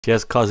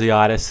Cheers, Kazi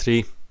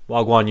RS3.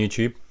 Wagwan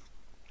YouTube.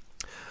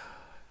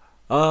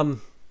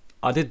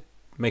 I did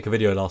make a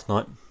video last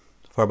night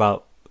for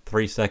about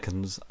 3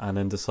 seconds and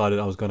then decided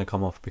I was going to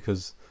come off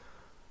because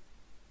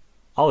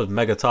I was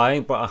mega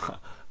tired. But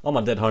all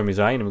my dead homies,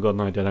 I ain't even got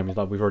no dead homies,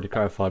 like we've already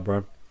clarified,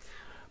 bro.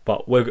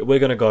 But we're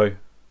going to go.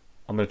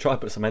 I'm going to try to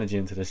put some energy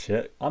into this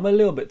shit. I'm a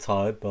little bit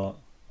tired, but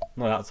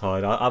not that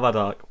tired. I've had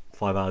like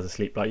 5 hours of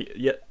sleep. Like,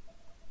 yeah,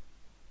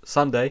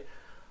 Sunday,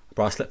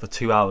 bro, I slept for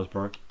 2 hours,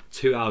 bro.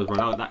 2 hours,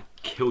 bro. That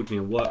killed me,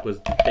 and work was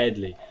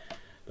deadly.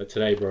 But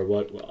today, bro,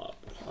 work.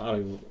 I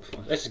don't even,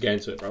 let's just get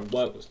into it, bro.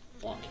 Work was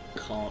fucking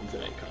calm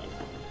today, cuz.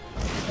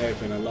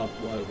 Everything I loved,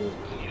 work was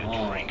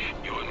calm.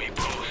 You and me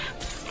both,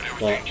 but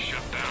everything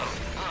shut down.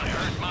 I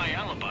heard my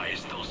alibi is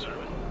still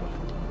serving.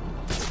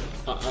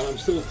 And I'm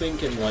still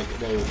thinking, like,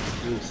 well,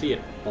 you'll see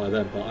it by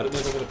then, but I don't know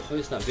if I'm gonna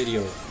post that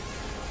video,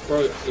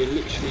 bro. It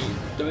literally,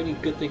 the only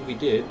good thing we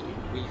did,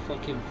 we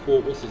fucking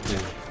fought. What's his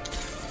name?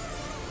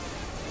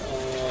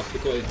 I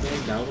forgot his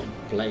name now,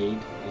 not Blade.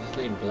 Is his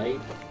name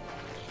Blade?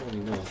 Surely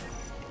not.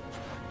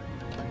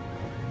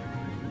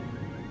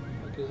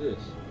 What the fuck is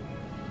this?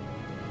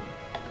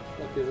 What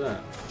the fuck is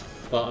that?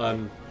 But,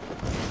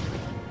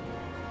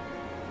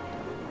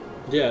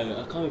 yeah, I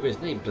can't remember his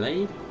name.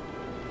 Blade?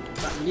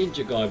 That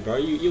ninja guy, bro,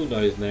 you'll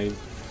know his name.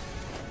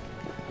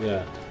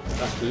 Yeah,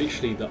 that's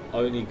literally the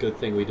only good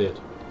thing we did.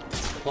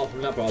 Apart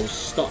from that, bro, I was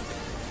stuck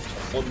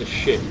on the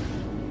ship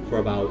for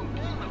about,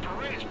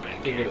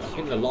 I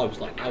think the live was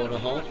like an hour and a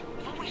half,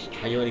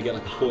 and you only get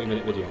like a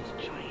 40-minute video.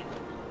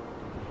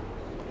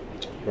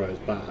 Bro, it's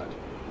bad.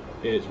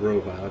 It's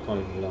real bad, I can't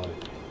even lie.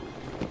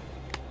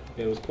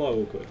 It was quite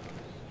awkward.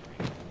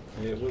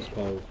 It was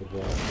quite awkward,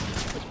 bro.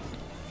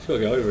 Just gotta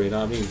get over it, you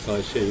know what I mean?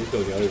 Tired shit, you just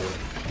gotta get over it.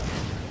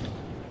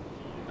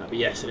 But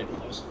yes, and I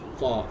was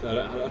fucked.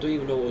 I don't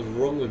even know what was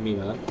wrong with me,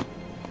 man.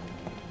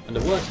 And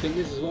the worst thing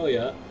is as well,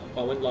 yeah,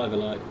 I went live at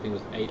like, I think it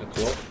was 8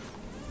 o'clock.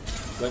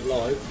 Went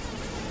live,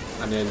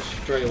 and then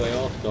straight away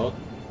after,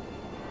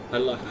 I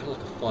had like a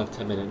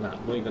 5-10 minute nap,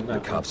 not even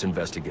that. The cops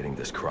investigating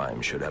this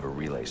crime should have a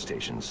relay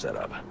station set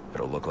up.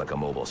 It'll look like a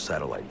mobile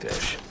satellite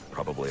dish,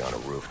 probably on a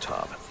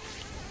rooftop.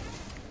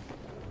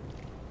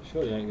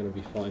 Surely I ain't gonna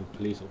be fighting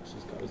police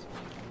officers, guys.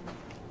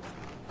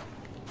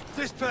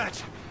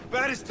 Dispatch!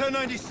 Baddest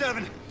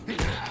 1097!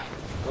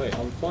 Wait,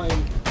 I'm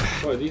fighting...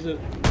 Bro, these are...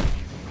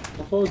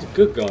 I thought I was a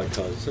good guy,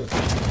 cuz.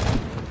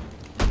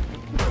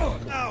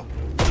 Ow!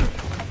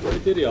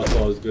 What did he? I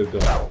thought I was a good guy.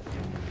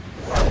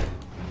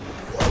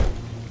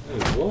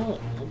 Hey, what?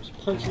 I'm just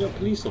punching up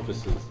police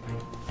officers.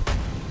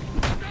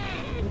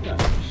 That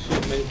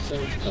shit made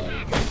sense, cuz.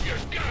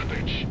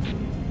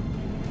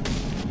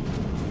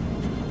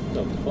 What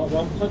the fuck? Well,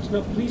 I'm punching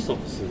up police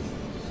officers.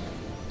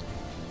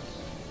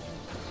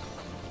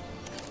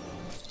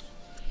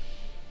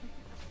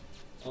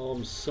 Oh,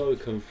 I'm so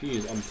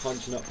confused. I'm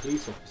punching up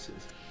police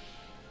officers.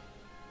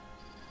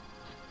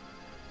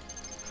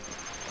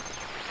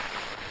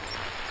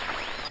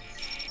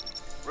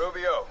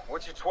 Rubio,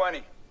 what's your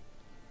 20?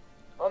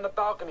 On the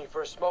balcony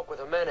for a smoke with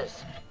a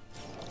menace.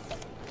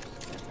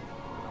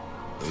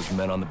 Those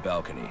men on the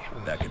balcony,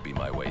 that could be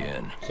my way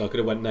in. So I could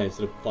have went there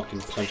instead of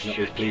fucking punching up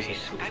those police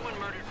officers. Penguin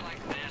murdered Black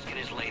Mask and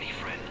his lady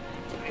friend.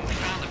 I mean, we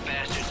found the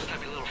bastards with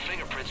heavy little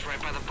fingerprints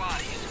right by the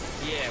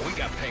bodies. Yeah, we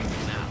got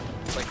Penguin now.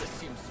 I'd like to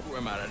see him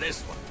squirm out of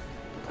this one.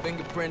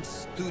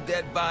 Fingerprints, 2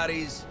 dead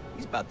bodies.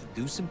 He's about to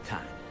do some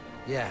time.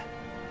 Yeah,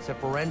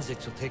 except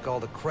forensics will take all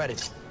the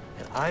credit.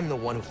 And I'm the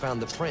one who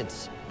found the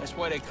prints. That's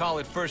why they call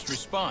it first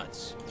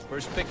response.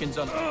 First pickings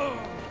on...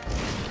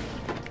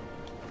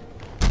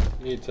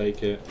 You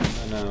take it,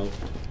 and now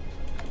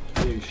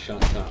you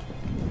shut up.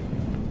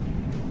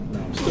 No,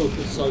 I'm still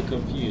so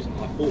confused.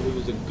 I thought we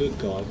was a good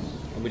guy,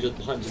 and we're just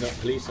punching up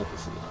police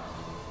officers.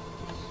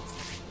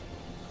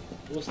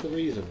 What's the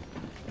reason?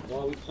 Why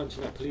are we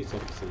punching up police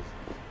officers?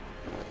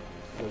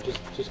 Or just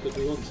because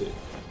we want to?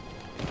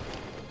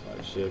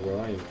 Like shit,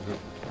 bro.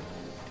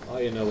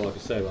 I don't know what I can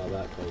say about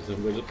that, cuz.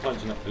 We're just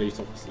punching up police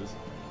officers.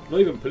 Not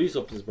even police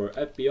officers, bro.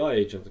 FBI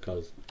agents,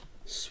 cuz.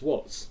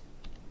 SWATs.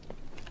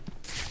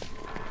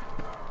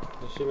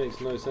 That shit makes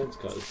no sense,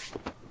 cuz.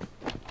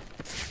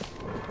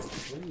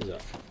 What is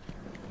that?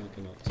 I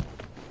cannot.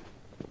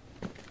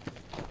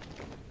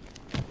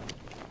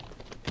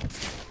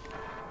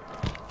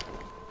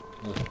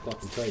 Nice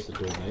fucking place to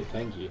do it, mate.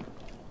 Thank you.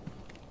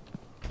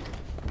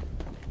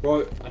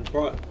 Bro,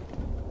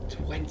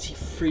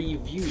 23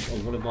 views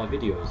on one of my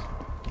videos.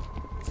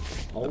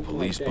 Oh, The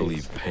police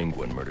believe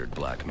Penguin murdered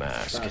Black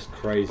Mask. That's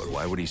crazy. But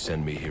why would he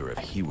send me here if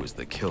he was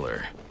the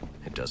killer?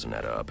 It doesn't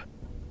add up.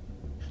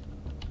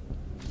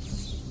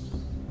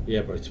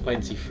 Yeah, bro,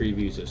 23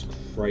 views, that's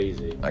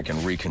crazy. I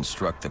can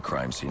reconstruct the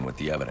crime scene with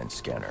the evidence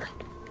scanner.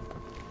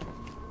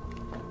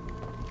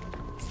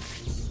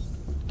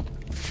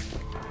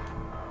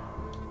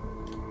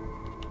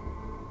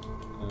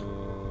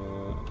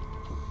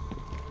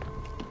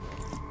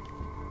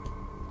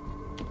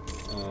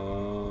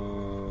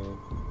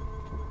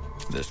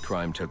 This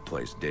crime took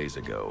place days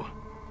ago.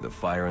 The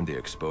fire and the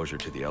exposure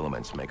to the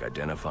elements make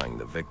identifying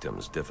the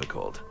victims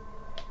difficult.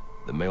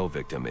 The male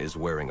victim is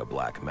wearing a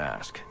black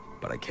mask,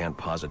 but I can't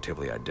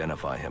positively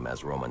identify him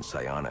as Roman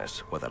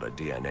Sionis without a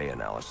DNA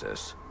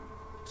analysis.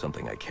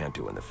 Something I can't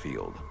do in the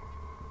field.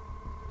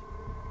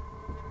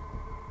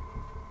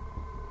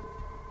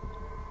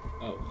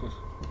 Oh.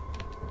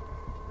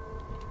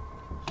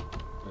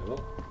 Wait,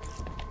 what?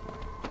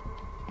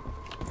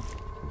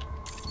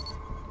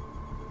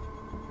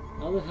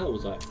 How the hell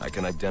was that? I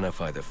can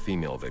identify the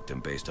female victim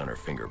based on her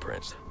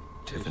fingerprints.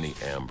 Tiffany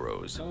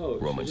Ambrose, Oh,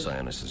 Roman she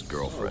Sionis'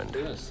 girlfriend,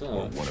 yes,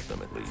 or one of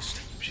them at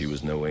least. She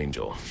was no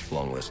angel,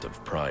 long list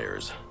of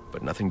priors,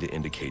 but nothing to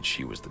indicate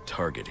she was the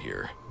target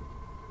here.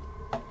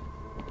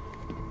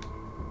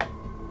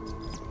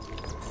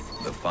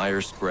 The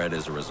fire spread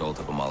as a result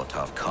of a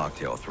Molotov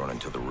cocktail thrown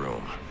into the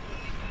room.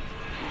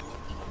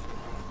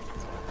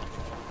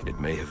 It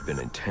may have been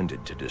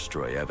intended to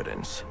destroy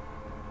evidence.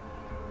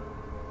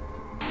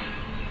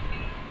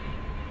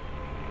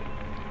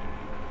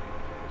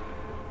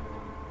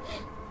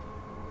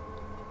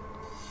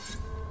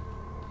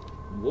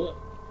 What?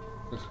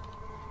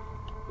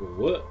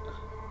 What?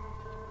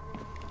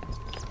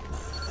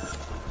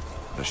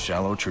 The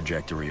shallow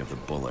trajectory of the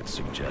bullet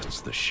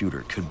suggests the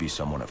shooter could be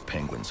someone of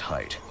Penguin's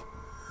height.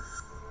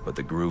 But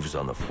the grooves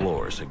on the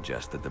floor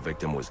suggest that the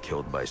victim was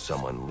killed by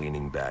someone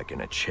leaning back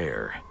in a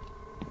chair.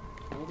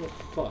 How the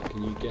fuck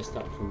can you guess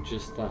that from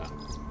just that?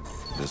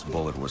 This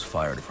bullet was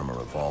fired from a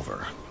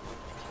revolver.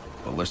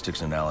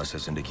 Ballistics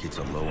analysis indicates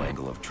a low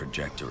angle of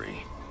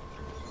trajectory.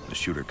 The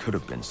shooter could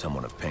have been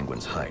someone of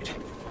Penguin's height,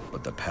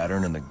 but the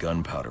pattern in the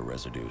gunpowder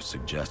residue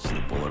suggests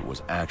the bullet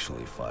was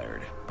actually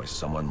fired by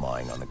someone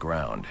lying on the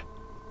ground.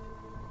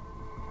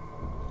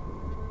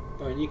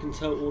 Brian, you can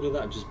tell all of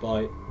that just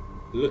by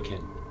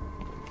looking.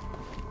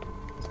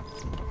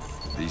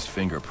 These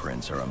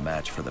fingerprints are a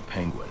match for the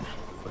Penguin,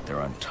 but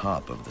they're on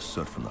top of the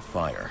soot from the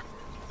fire.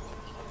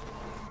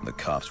 The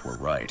cops were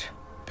right.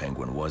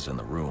 Penguin was in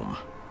the room,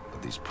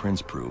 but these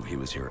prints prove he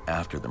was here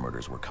after the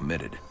murders were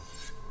committed.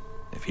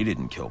 If he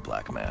didn't kill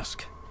Black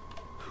Mask,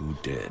 who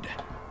did?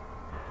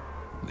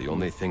 The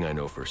only thing I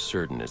know for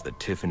certain is that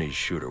Tiffany's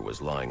shooter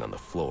was lying on the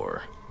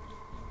floor.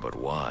 But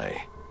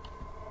why?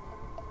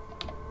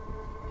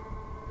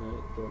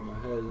 Right, bro, my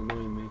hair is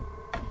annoying me.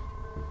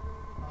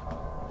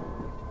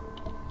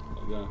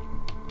 Yeah,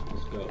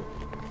 let's go.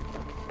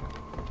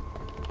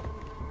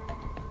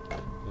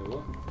 Wait,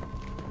 what?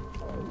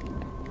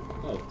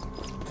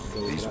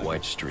 Oh. These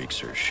white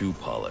streaks are shoe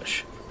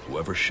polish.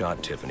 Whoever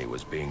shot Tiffany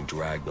was being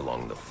dragged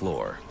along the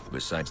floor.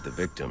 Besides the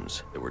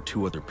victims, there were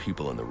two other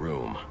people in the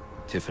room.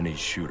 Tiffany's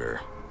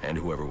shooter, and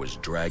whoever was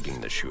dragging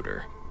the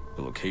shooter.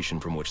 The location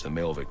from which the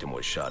male victim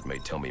was shot may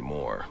tell me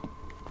more.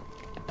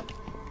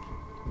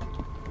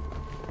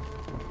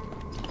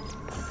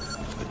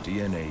 The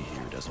DNA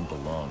here doesn't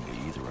belong to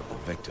either of the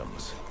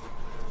victims.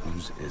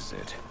 Whose is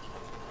it?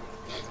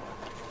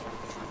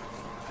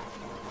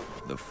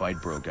 The fight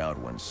broke out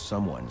when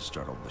someone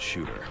startled the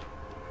shooter.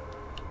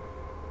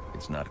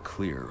 It's not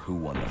clear who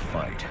won the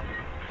fight.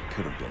 It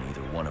could have been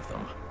either one of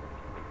them.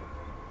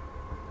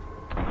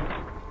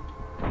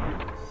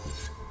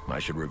 I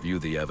should review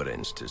the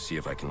evidence to see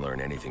if I can learn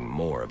anything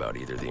more about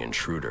either the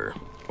intruder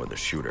or the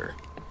shooter.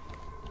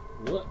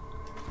 What?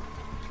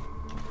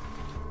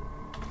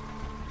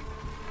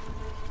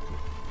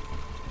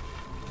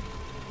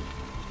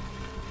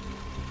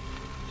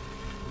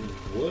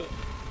 What?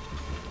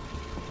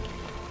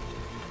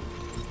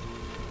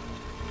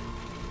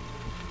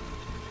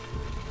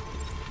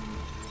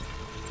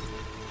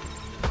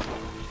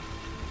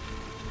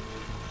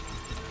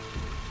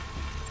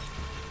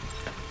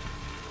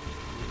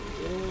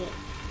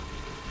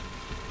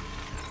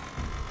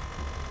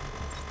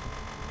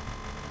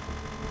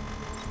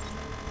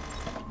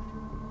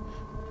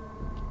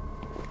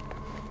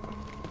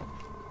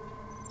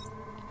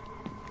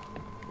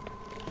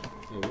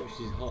 Watch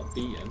his heart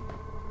beating.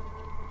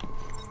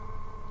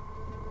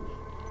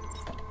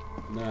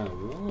 Now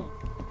what?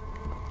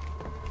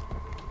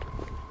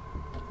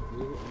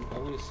 I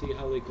want to see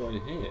how they got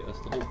in here. That's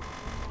the whole.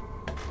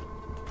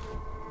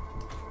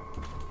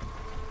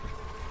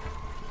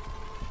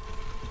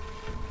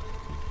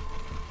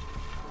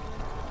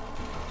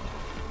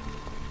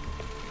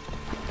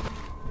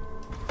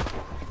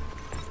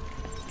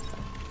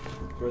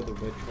 Further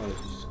red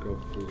tries to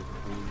scrub through the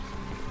crimes.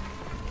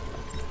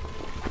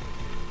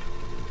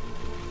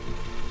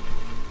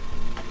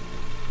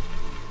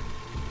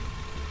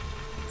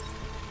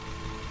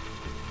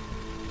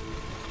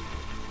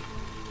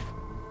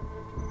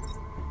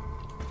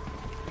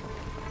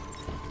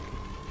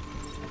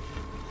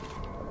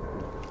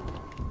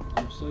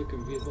 So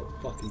confused,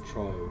 what fucking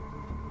trial?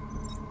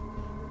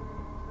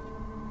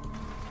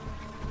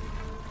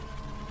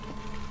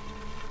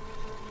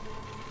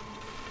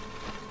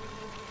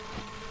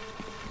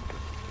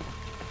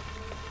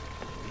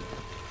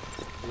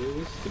 Well,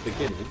 this is the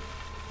beginning.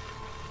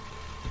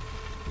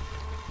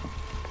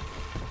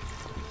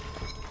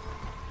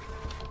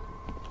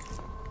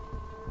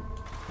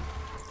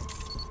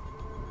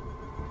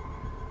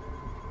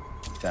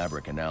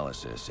 Fabric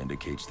analysis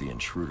indicates the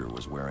intruder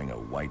was wearing a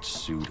white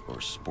suit or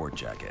sport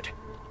jacket.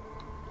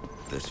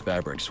 This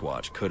fabric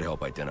swatch could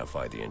help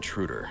identify the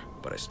intruder,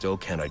 but I still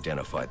can't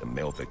identify the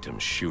male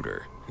victim's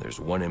shooter. There's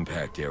one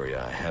impact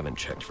area I haven't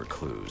checked for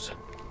clues.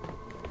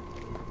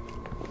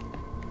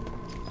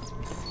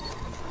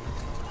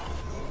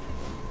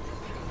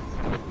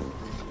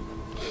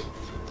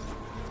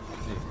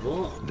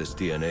 What? This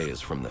DNA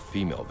is from the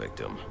female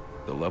victim.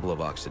 The level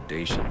of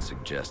oxidation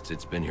suggests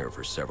it's been here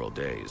for several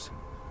days.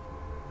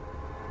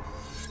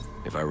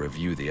 If I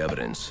review the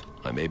evidence,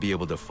 I may be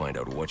able to find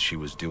out what she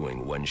was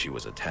doing when she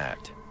was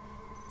attacked.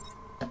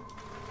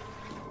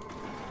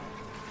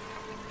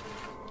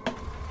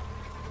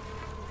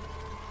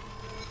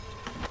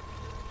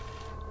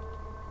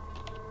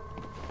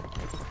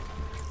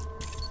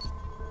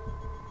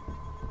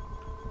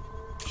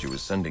 She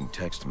was sending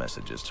text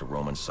messages to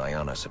Roman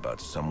Sionis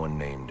about someone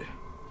named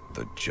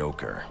the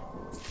Joker.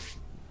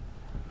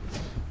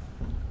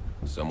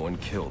 Someone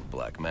killed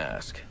Black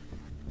Mask,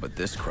 but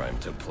this crime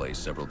took place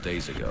several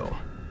days ago,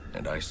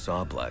 and I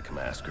saw Black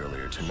Mask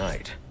earlier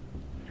tonight.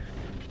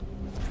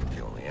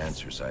 The only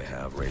answers I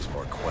have raise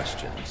more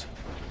questions.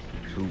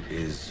 Who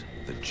is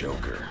the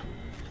Joker?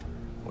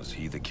 Was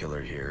he the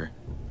killer here?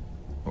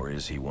 Or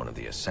is he one of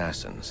the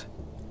assassins?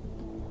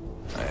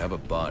 I have a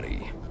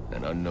body,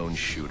 an unknown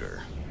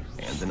shooter,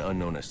 and an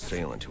unknown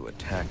assailant who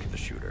attacked the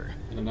shooter.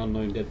 An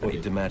unknown dead I body.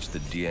 need to match the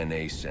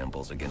DNA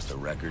samples against the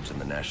records in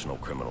the National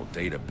Criminal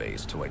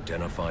Database to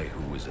identify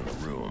who was in the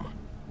room.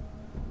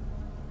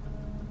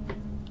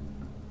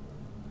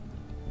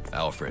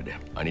 Alfred,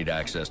 I need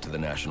access to the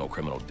National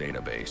Criminal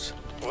Database.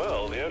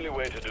 Well, the only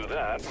way to do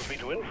that would be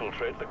to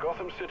infiltrate the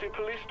Gotham City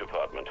Police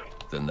Department.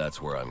 Then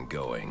that's where I'm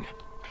going.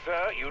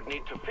 Sir, you'd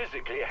need to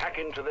physically hack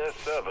into their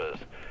servers.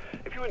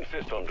 If you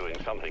insist on doing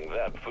something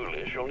that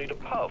foolish, you'll need a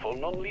powerful,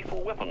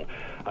 non-lethal weapon.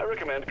 I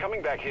recommend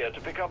coming back here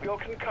to pick up your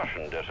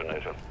concussion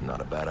detonator.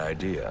 Not a bad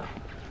idea.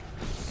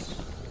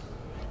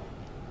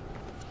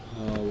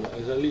 Oh,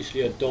 there's at least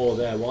a door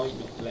there. Why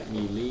not let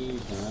me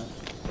leave, man?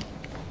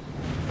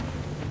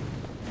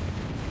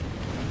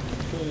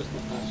 Sure, it's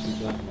not actually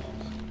Black Mask.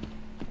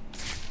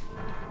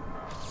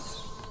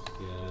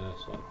 Yeah,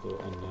 that's what I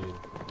thought. Unknown.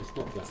 It's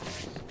not Black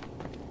Mask.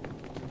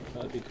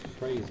 That'd be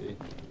crazy.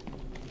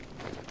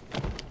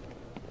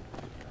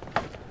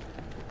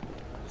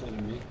 Is that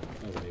me?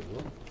 Oh wait,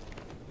 what?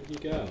 Where'd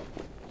you go?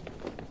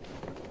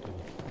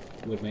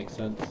 Oh, would make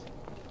sense.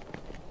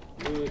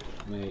 Would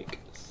make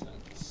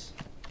sense.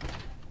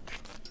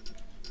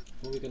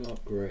 What are we going to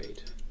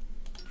upgrade?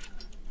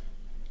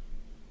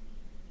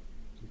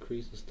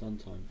 Increase the stun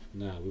time.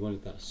 Nah, we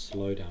wanted that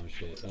slowdown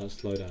shit. That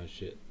slowdown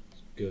shit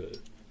is good.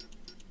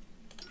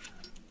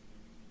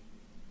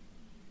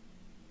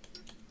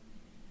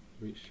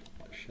 Reach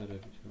shadow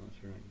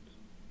charge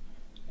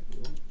range.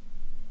 What?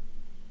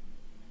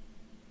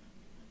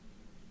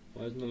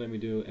 Why doesn't it let me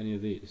do any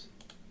of these?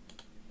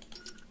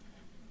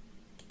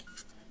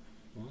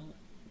 What?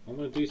 I'm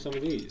gonna do some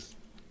of these.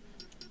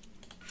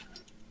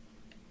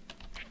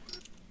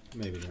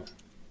 Maybe not.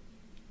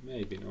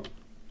 Maybe not.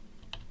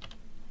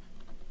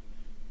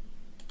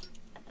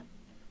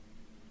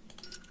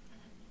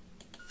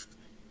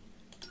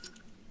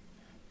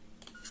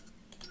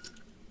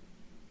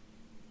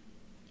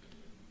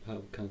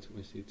 Power counter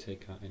when you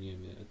take out any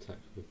enemy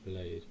attacked with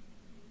blade.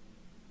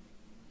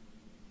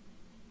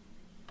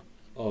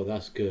 Oh,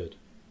 that's good.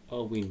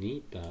 Oh, we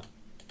need that.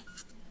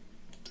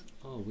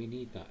 Oh, we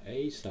need that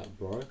ASAP,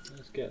 bro.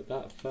 Let's get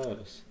that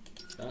first.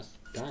 That's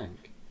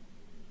dank.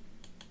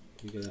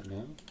 Can we get that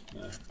now?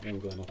 No, I haven't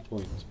got enough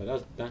points, but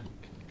that's dank.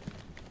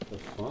 The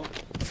fuck?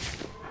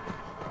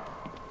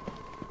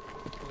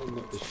 I'll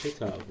knock the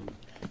shit out of them.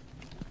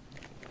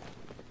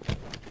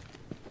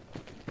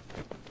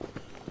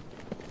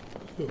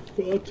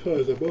 Five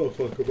times a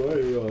motherfucker, bro.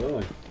 You're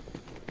alright.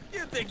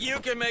 You think you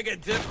can make a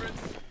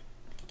difference?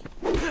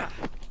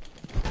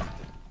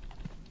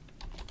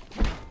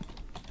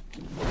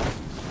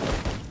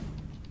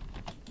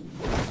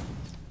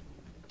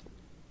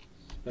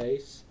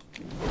 Space.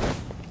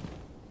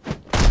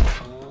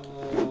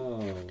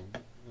 Oh,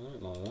 I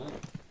don't like that.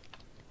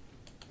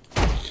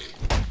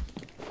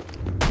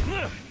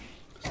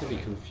 It's gonna be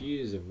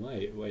confusing.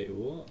 Wait,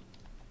 what?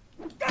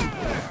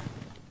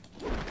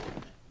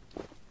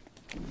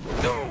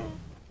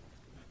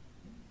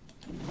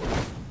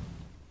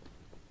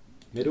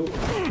 Middle,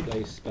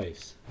 place,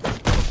 space.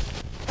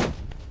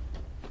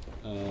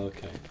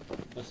 Okay.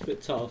 That's a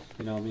bit tough,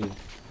 you know what I mean?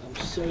 I'm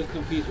so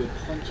confused with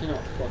punching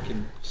up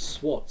fucking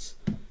SWATs.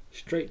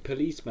 Straight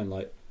policemen,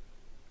 like,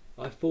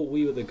 I thought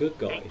we were the good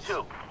guys.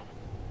 8-2.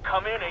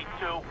 Come in,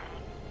 8-2.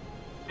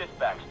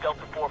 Dispatch,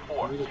 Delta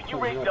 4-4. We just Can you punching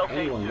rate up Delta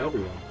anyone and 8-2?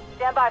 everyone.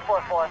 Stand by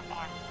 4-4.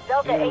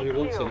 Delta Anyone who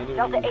wants it, 8-2. anyone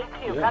Delta who-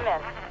 8-2, yeah. come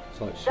in.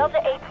 It's like shit. Delta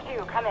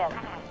 8-2, come in.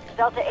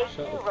 Delta Shut 8-2,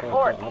 the fuck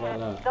report. up, how about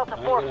that? Delta I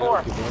ain't gonna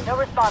 4-4, help you, bro. no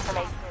response from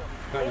 8-2.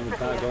 Apparently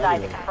Please I'm a proceed bad guy inside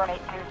to anyway. confirm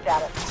 8-2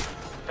 status.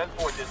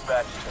 10-4,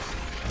 dispatch.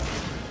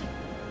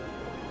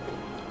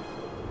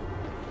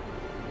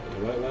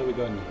 Where are we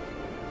going now?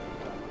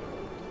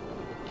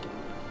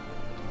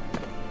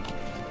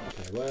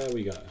 Okay, where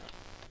we go?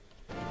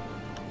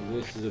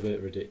 This is a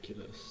bit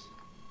ridiculous.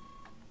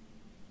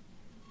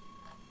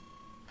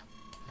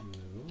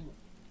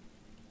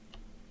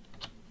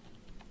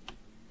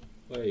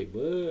 Wait,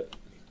 what?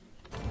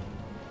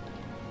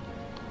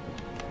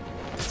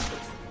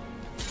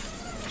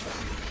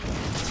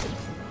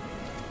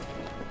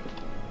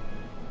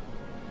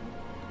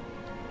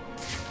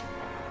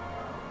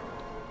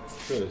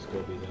 Sure, it's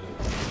gotta be there.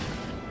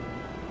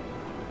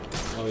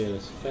 Oh yeah,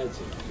 there's feds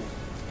in.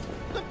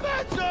 The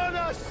bat's on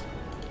us!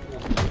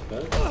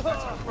 That's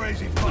That's a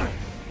crazy fight.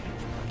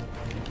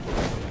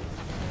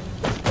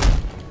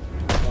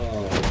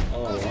 oh,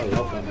 I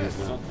love that move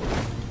now.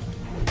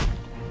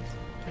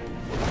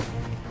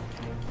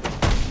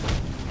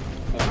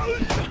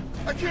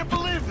 I can't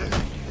believe this.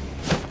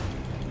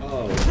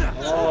 Oh.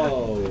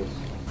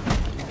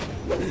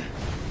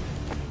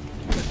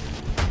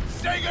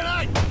 Say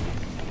goodnight.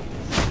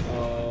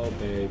 Oh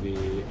baby.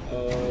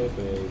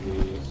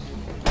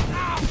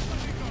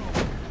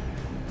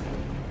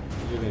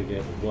 You're gonna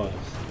get the worst.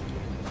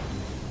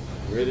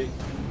 Really?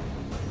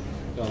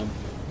 Go on.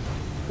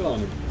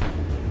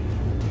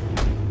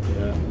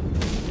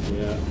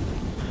 Yeah.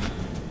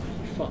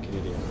 You fucking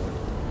idiot.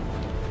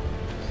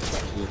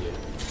 Such an idiot.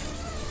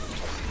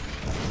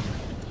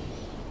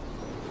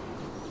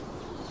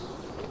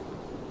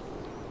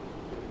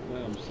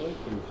 Wait, I'm so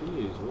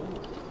confused.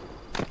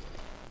 What?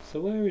 So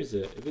where is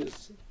it? If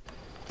it's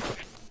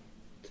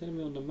telling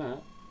me on the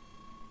map,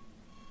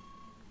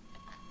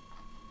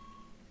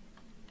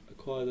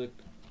 acquire the.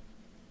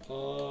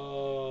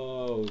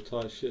 Oh,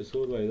 tight shit. It's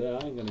all the way there. I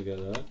ain't gonna get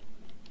there.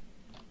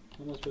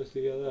 How am I supposed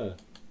to get there?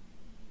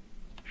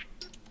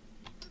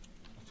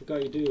 I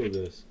forgot you do all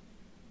this.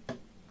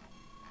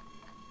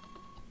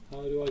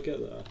 How do I get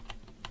there?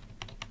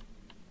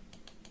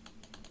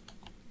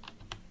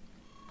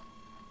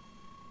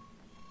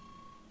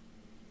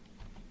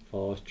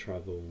 Fast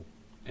travel.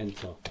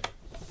 Enter.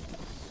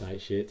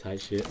 Tight shit. I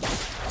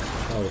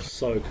was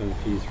so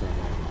confused for a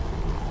moment.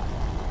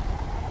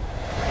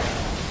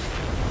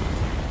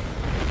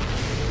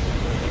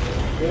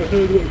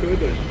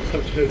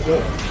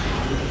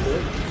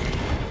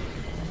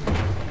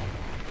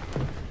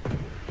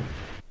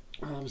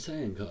 I'm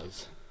saying,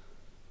 guys.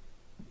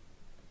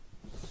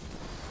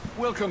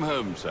 Welcome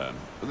home, sir.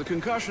 The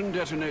concussion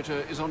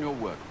detonator is on your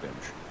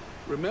workbench.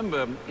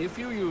 Remember, if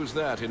you use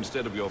that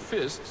instead of your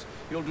fists,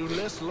 you'll do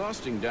less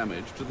lasting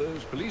damage to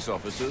those police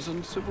officers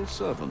and civil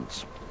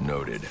servants.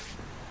 Noted.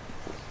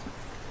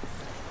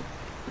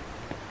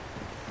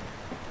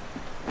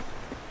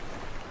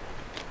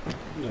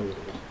 No.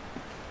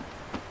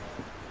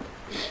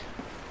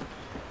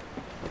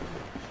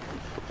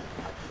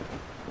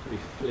 Be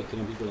flicking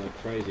on people like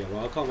crazy.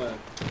 Well, I can't wait.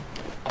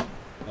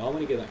 I want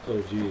to get that Call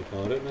of Duty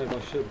card. I don't know if I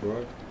should,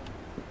 bro.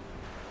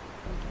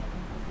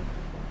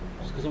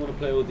 Just because I want to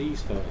play all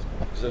these first.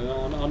 Because I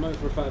know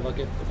for a fact if I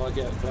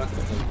get Black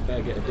Ops, I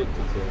better get addicted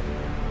to it.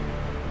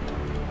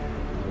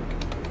 Like,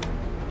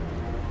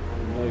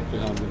 no clue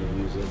how I'm going to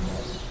use it,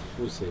 but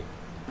we'll see.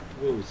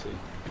 We'll see.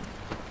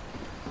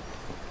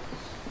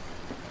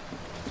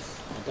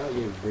 I doubt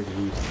you really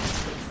use it.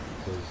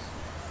 Because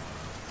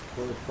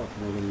what the fuck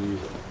am I going to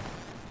use it on?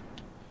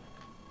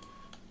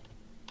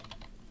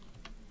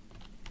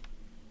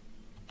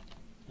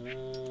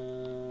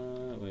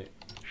 Wait.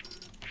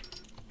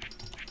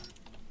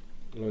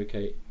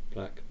 Locate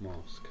black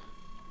mask.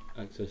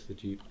 Access the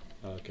Jeep.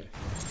 Oh, okay.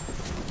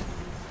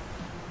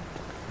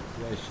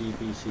 Where's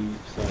GBC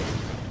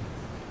service?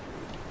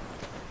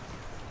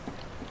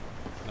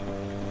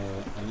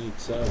 I need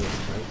service,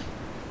 right?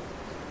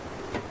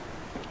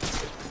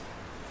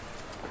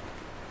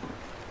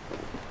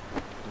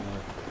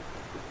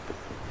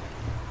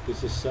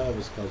 This is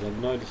service, guys. I've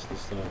noticed the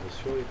service.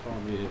 Surely it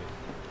can't be here.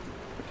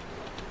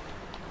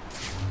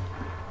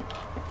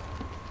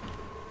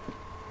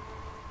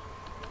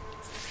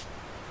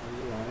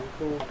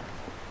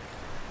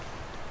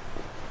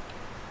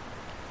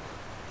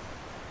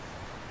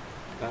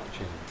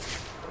 Batching.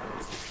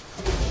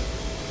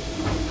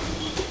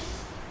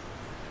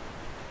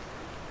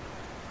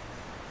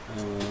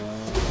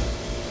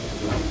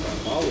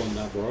 I want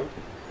that, bro.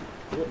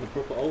 I want the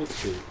proper old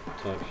suit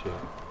type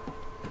shit.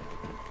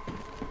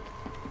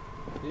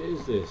 It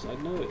is this. I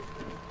know it.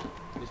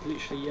 It's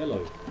literally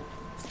yellow.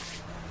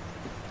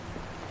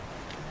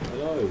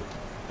 Hello.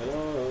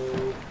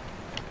 Hello.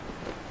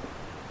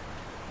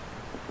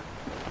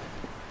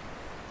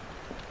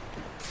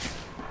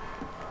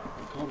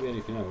 Be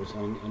anything else.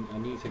 I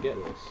need to get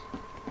this.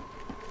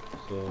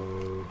 So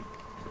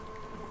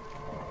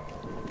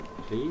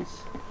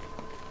please.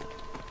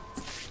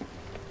 It's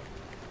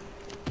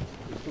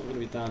not going to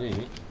be down here.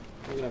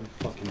 I'm going to have a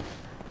fucking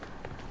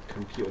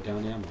computer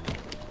down here, man.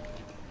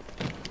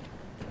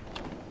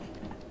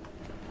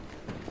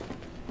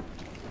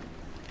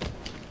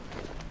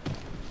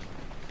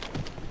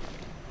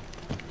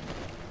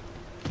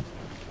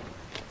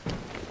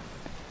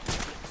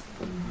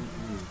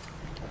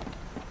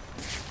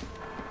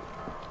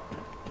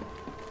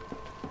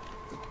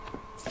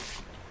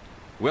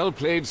 Well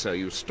played, sir.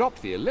 You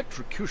stopped the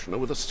electrocutioner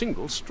with a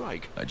single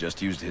strike. I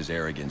just used his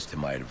arrogance to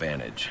my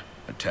advantage.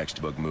 A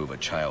textbook move a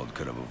child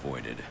could have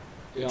avoided.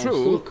 Yeah, I'm still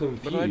True,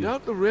 confused. but I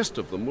doubt the rest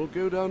of them will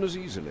go down as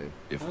easily.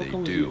 If How they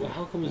come do,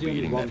 how come we'll is he be only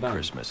eating one that bang?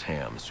 Christmas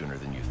ham sooner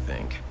than you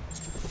think.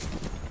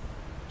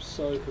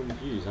 So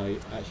confused how he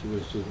actually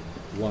was just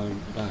one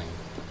bang.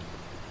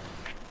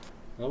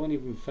 That wasn't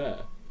even fair.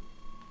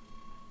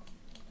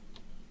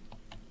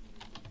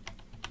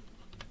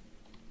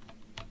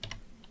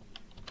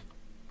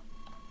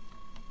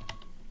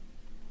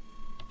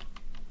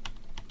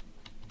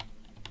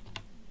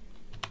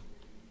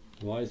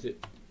 Why is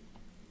it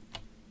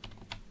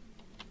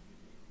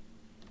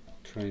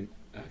train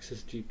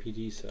access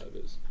GPD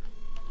servers?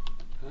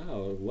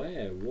 How?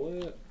 Where?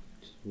 What?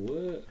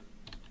 What?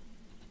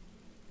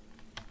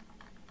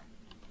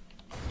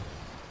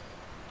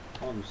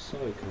 I'm so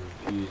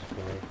confused,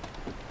 bro.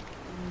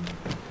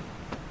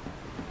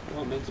 I'm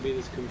not meant to be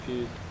this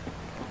confused.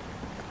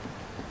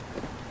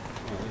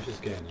 Alright, let's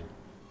just get in it.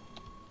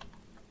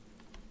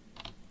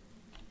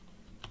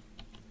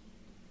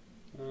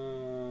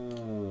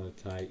 Oh,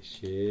 tight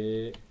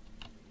shit.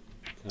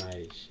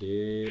 Tight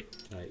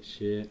shit. Tight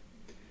shit.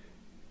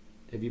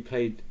 Have you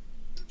played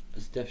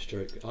as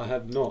Deathstroke? I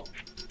have not.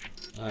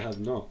 I have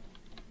not.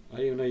 I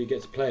didn't even know you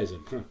get to play as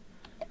him.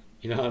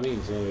 You know what I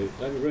mean? So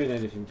don't ruin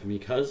anything for me,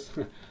 cuz.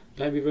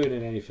 Don't be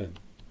ruining anything.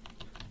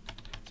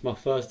 It's my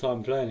first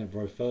time playing it,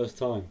 bro. First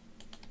time.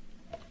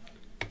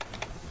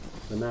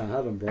 So now I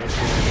haven't, bro. Who's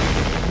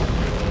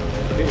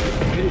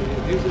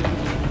it?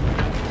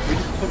 We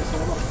just punch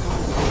someone up.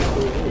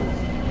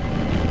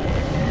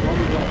 Why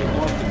we got the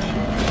knife and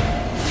shit?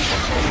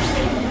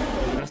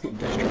 That's not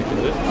Deathstroke,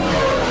 is it?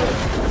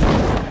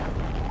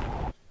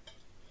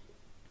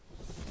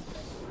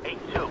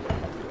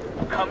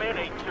 8-2. Come in,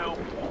 8-2.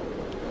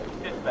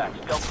 Dispatch,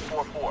 Delta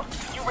 4-4.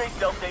 Can you raise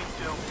Delta 8-2?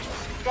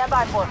 Stand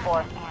by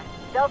 4-4.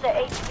 Delta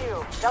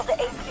 8-2. Delta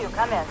 8-2,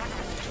 come in.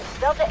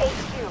 Delta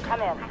 8-2,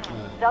 come in.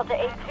 Delta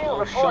 8-2,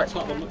 report. Shut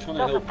up, I'm not trying to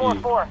Delta help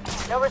you.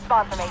 4-4, no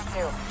response from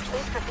 8-2.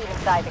 Please proceed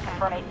inside to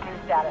confirm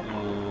 8-2 status.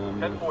 I'm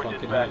gonna 10-4 fucking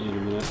dispatch. hurt you in a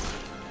minute.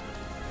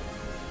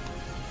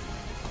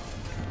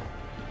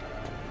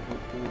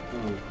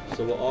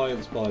 So what I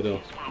inspired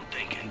of,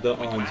 the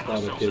I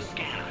inspired of Kid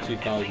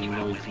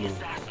 2019.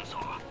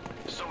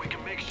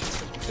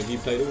 Have you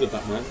played all the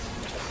Batmans?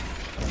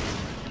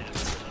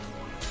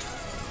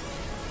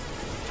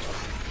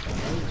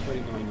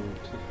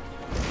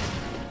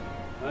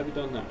 How have you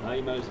done that? How have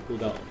you managed to pull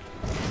that off?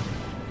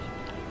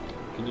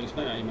 Can you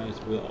explain how you managed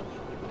to pull that off?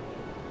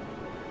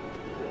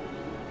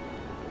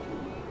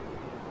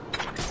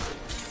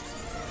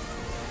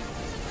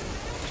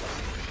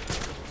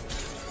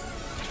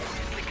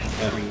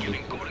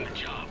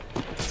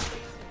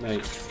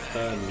 Mate,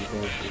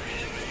 bro.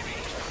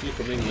 You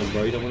from England,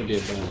 bro. You don't want to be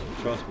a burn.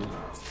 Trust me.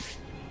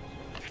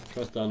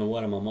 Trust on the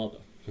word of my mother.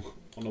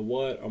 On the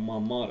word of my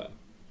mother.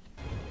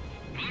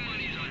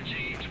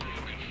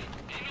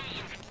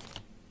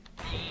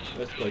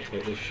 Let's go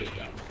take this shit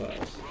down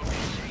first.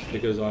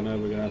 Because I know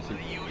we're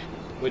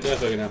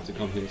definitely gonna have to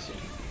come here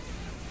soon.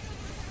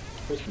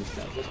 Christmas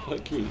lights, that's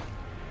quite cute.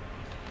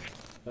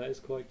 That is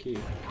quite cute.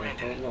 I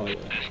can't lie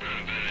there.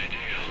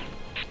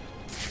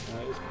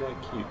 That is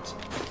quite cute.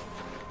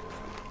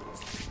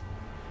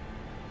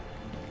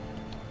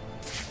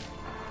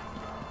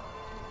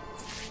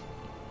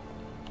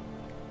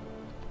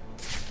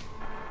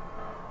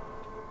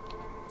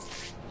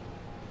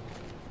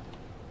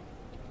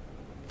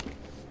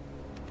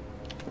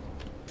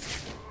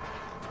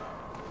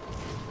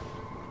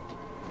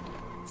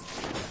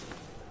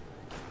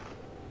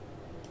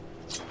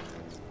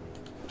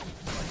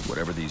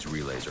 Whatever these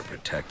relays are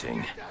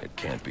protecting, it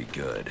can't be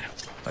good.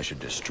 I should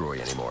destroy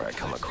any more I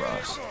come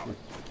across.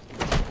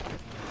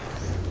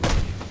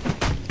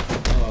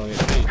 Oh,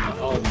 yeah,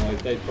 oh my,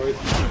 they broke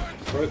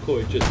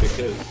it just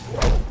because.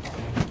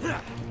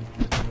 I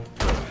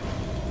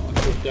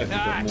could definitely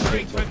got more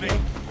hits off that.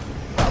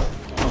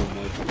 Oh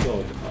my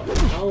god.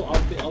 How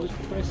I was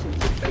pressing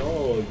to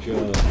dodge.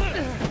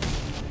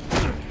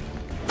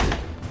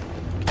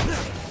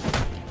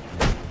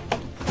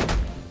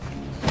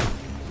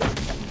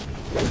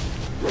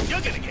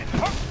 You're gonna get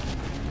hurt.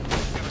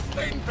 Gonna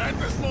stay in bed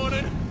this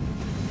morning.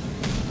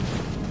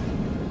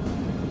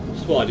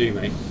 It's what I do,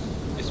 mate.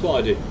 It's what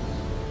I do.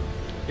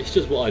 It's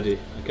just what I do,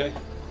 okay?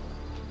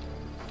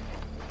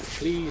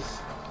 Please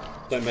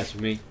don't mess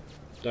with me.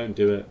 Don't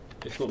do it.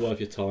 It's not worth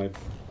your time.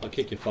 I'll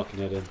kick your fucking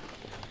head in.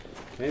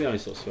 Maybe I need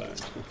to stop swearing.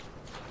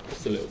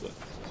 Just a little bit.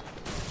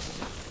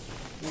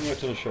 I'm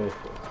right on a show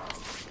for.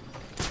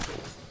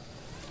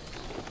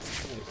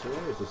 Wait, so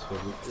where is this thing?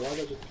 Why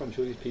did I just punch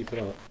all these people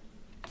up?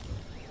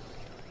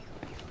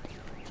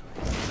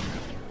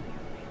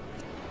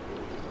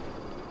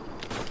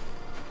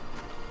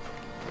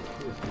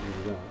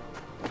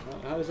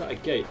 How is that a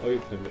gate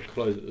open but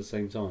closed at the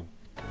same time?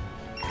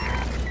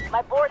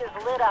 My board is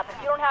lit up. If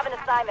you don't have an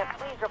assignment,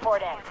 please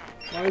report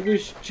in. I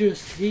was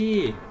just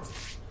here.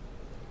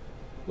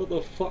 What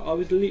the fuck? I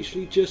was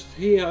literally just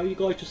here. How you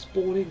guys just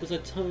spawned in because I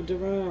turned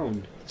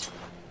around?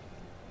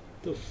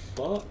 The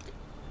fuck?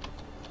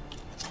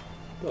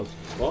 The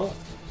fuck?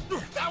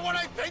 Is that what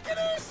I think it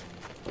is?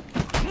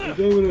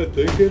 You know what I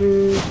think it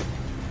is?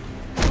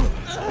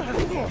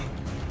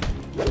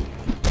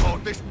 Oh,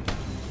 this.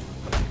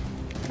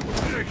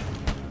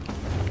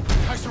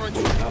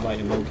 How about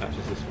your mole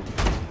catches this one?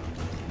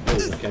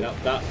 Oh, okay, now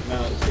that's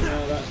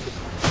just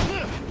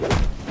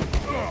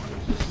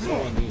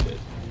so unneeded.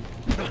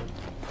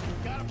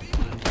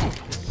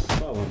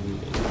 So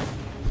unneeded.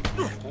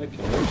 Okay.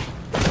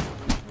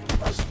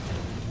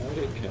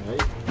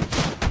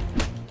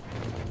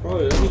 Bro,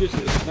 let me just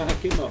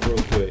snack him up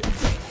real quick.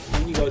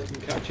 Then you guys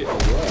can catch it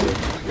as well.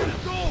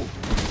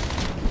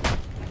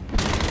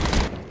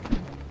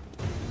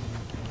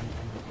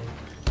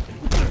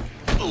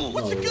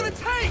 What's it gonna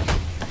take?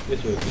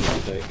 This way it's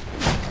gonna take.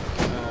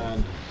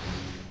 And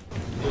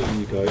here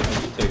you go,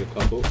 and you take a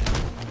couple.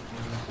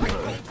 I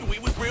told you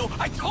it was real.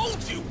 I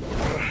told you.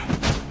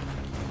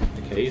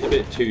 Okay, he's a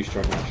bit too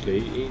strong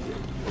actually.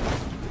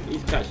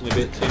 He's catching a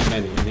bit too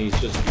many, and he's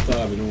just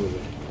firming all of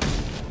them.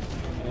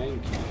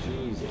 Thank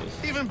you,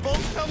 Jesus. Even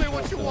both tell me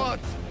what you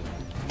want.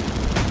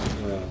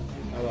 Yeah,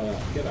 how about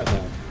that? Get that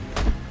down.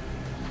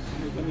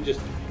 Let me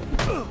just.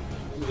 Come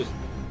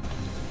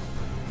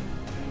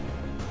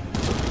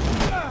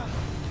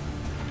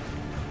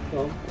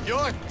on.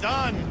 You're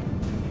done.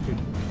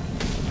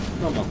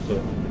 Smell my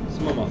foot.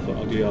 Smell my foot,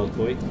 ugly old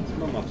boy.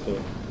 Smell my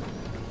foot.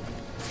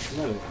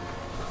 Smell it.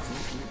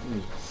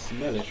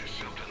 Smell it.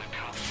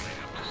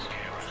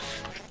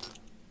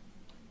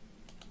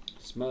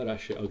 Smell that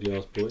shit, ugly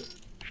ass boy.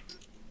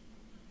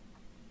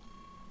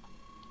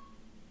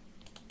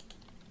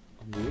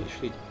 I'm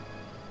literally...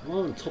 Am I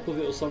on top of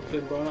it or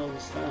something, bro? I don't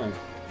understand.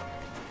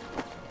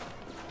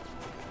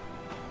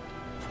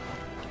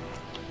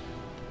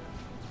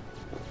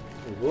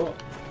 What?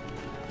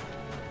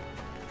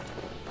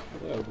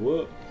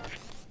 What?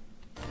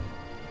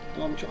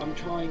 No, I'm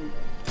trying...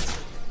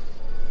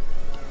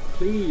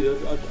 Please,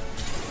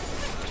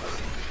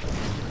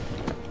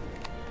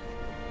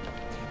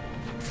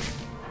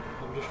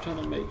 I'm just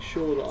trying to make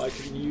sure that I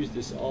can use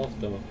this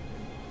after.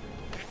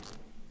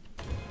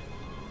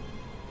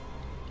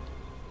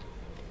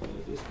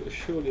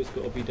 Surely it's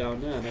got to be down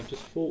there, and I've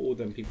just fought all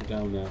them people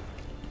down there.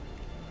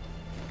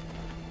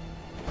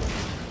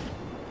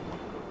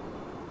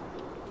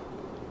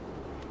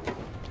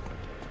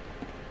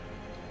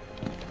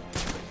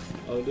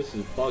 Oh, this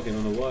is bugging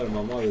on the word of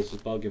my mother. This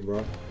is bugging,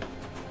 bro.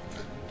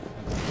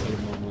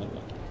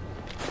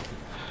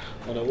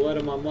 On the word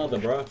of my mother,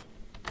 bro.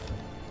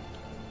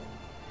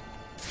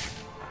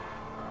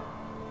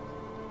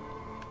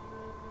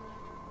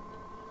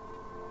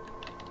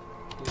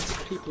 There's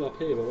people up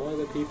here, but why are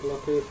there people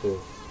up here for?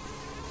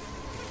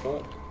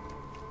 Fuck.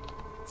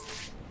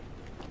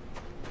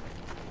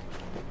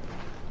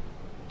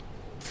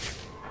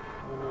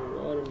 On the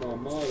word of my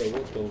mother,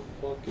 what the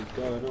fuck is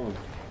going on?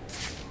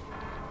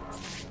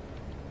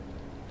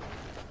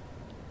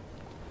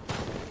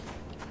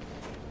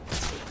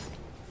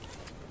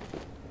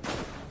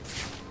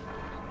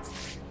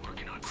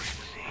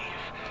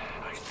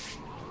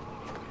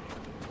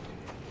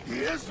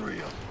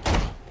 Israel.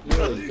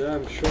 Yeah,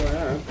 damn sure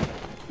I am.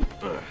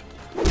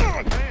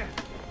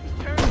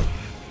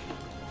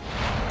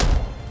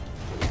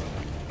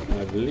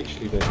 I've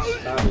literally been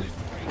spamming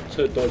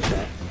to dodge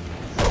that.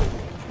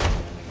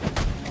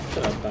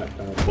 Put that back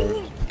down, bro.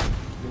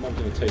 Your mum's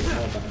gonna take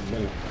more back in a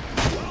minute.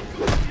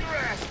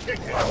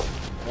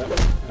 Yep.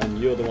 And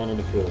you're the one on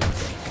the floor.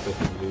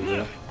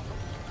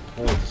 I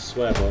wanted to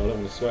swear, but I don't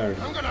want to swear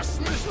anymore. I'm gonna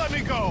just let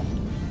me go.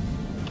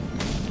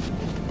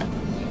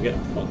 Get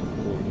that fucking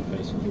ball in your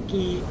face.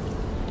 Cookie.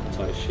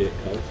 Type shit,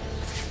 cuz.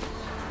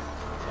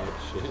 Type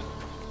shit.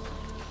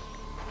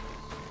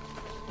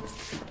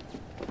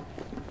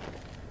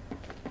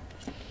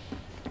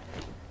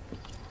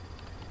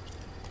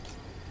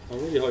 I'm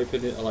really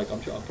hoping it. Like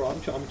I'm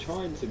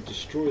trying to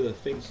destroy the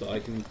things so I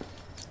can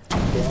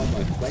throw out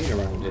my plane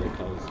around here,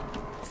 cuz.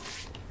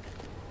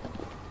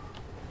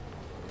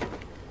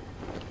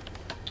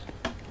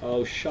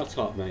 Oh, shut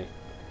up, mate.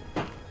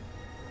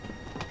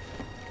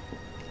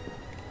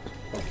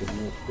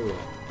 Fucking walk through it.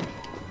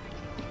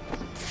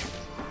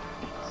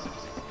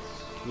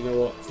 You know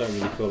what? Don't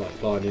really feel like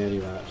flying here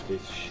anyway, actually.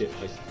 It's a shit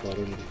place to fly. I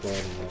don't really fly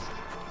anywhere.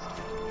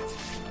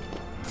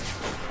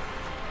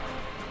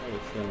 Oh,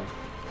 it's there.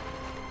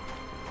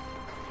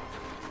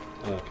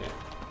 Oh, okay.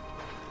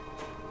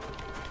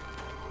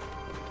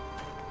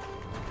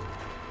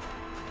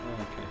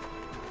 Oh, okay.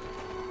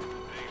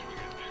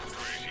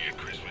 Crazy at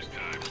Christmas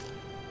time.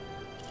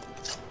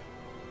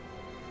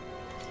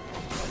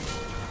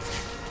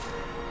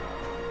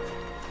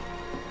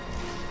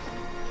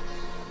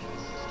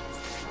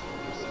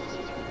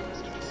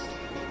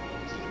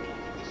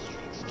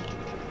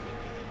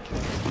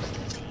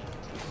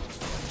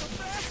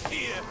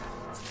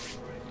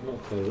 Not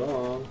for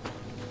long.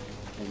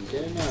 I'm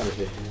getting out of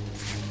here.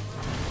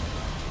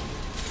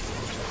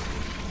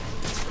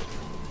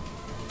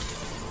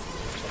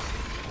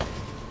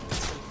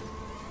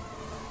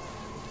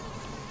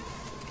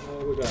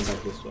 Oh, we're going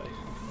back this way.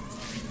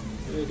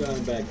 We're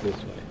going back this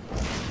way.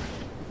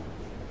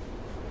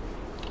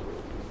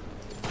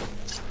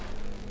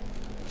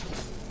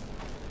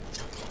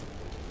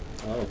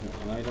 Oh,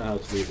 I know how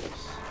to do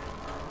this.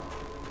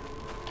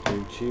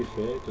 doing chief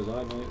here because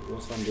I know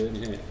what I'm doing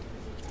here.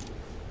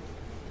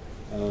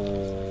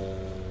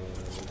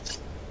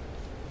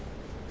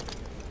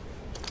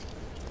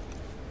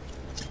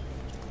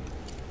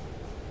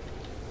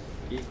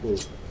 Equal.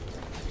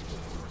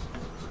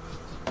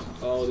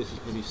 Oh, this is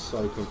going to be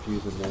so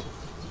confusing now.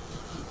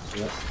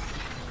 Yep.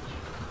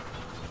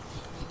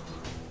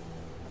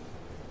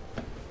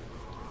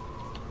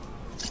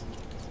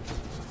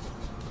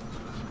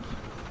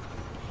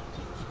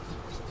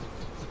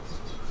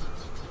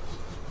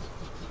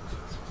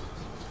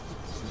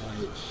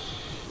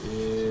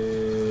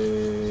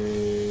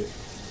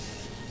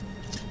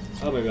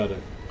 Oh my god.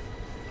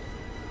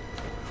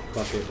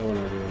 Fuck it, don't want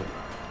to do it.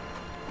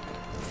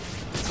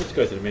 Let's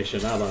go to the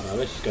mission. How about that?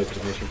 Let's just go to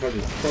the mission.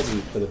 Probably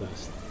for the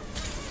best.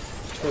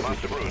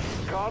 Master Bruce,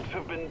 guards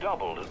have been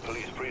doubled at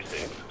police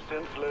precincts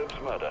since Loeb's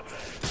murder.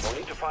 We'll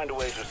need to find a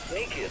way to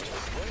sneak in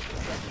that won't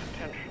attract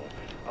attention.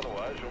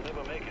 Otherwise, you'll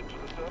never make it to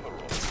the server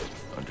room.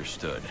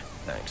 Understood.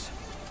 Thanks.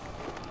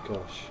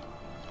 Gosh.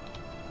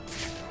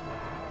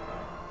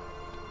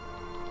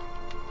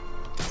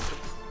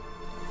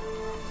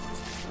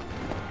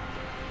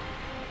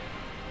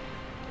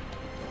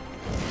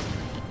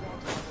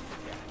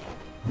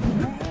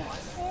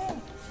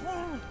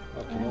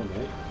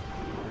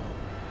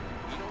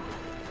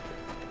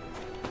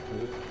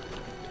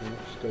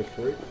 Go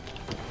through.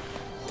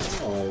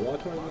 Oh, why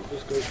can't I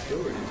just go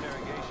through?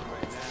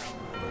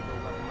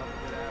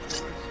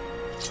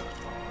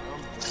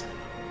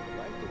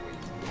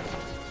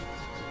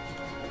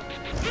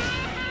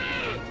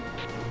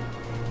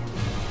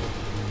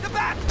 The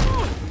bat!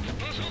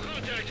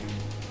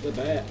 The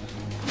bat.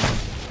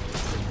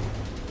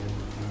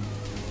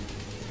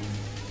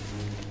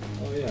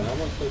 Oh yeah, how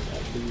am I supposed to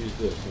actually use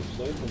this? I'm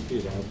so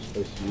confused how I'm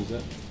supposed to use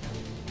it.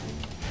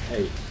 8.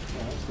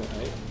 Oh, that's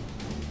not 8.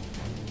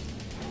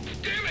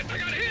 Damn it! I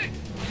got hit!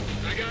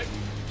 I got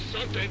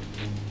something.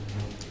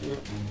 Yeah.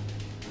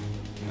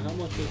 How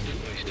much is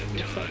it?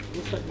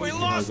 What's that? We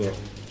lost it!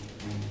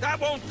 That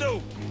won't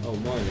do! Oh,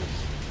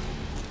 minus.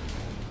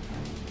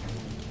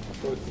 I'll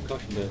throw a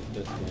concussion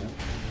death now.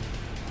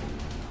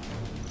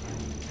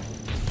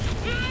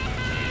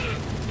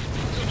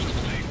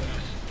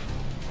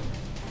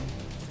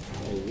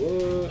 Oh,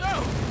 what?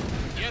 Oh!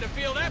 You had to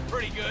feel that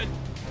pretty good.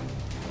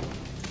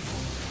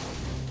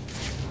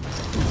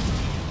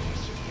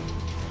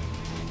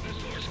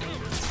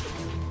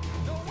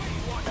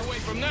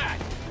 From that.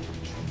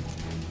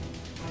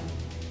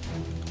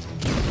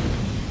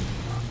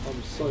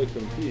 I'm so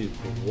confused.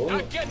 What?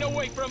 Not getting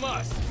away from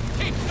us.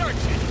 Keep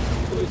searching.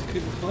 What is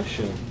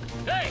concussion?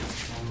 Hey!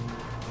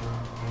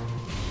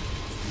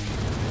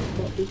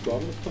 Fuck this guy, I'm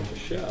gonna punch the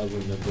shit out of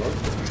him then, bro.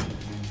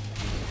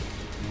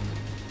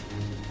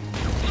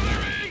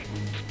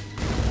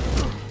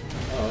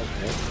 Oh,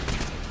 okay.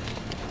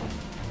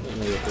 I don't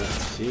know if they can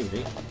see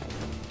me.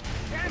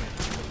 Damn it!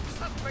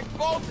 Suspect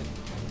bolted.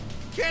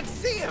 Can't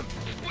see him.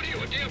 What are you,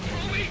 a damn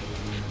trolley?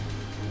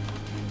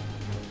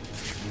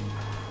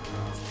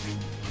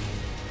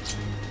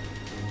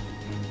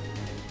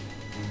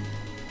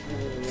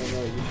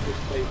 No, you should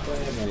have stayed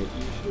there, mate.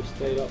 You should have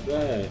stayed up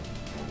there.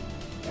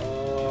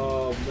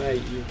 Oh,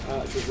 mate, you've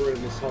actually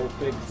ruined this whole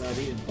thing. Now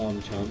these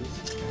bum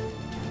chums.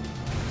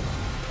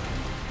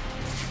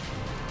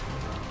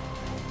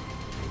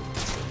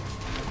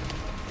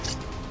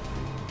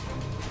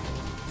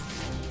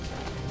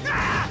 I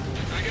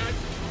got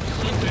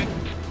something.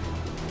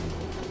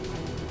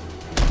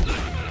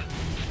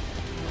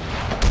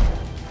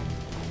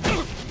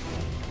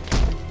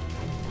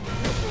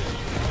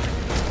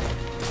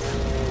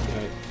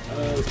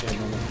 Okay,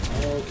 mama.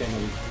 Okay,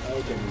 mummy.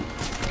 Okay, mummy.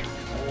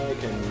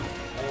 Okay, mummy.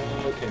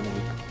 Okay,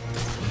 mummy.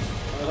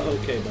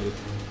 Okay, buddy.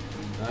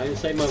 I didn't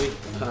say mummy.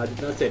 I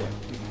did not say that.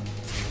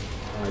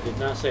 I did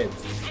not say that.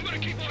 I'm gonna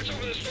keep watch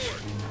over this door.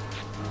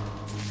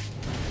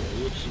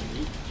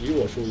 You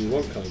watch all you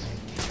want, cuz.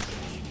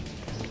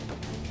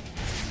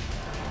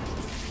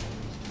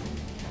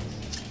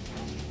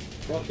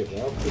 Fuck it, bro.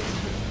 I'll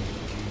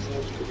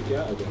just quickly get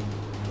out of there.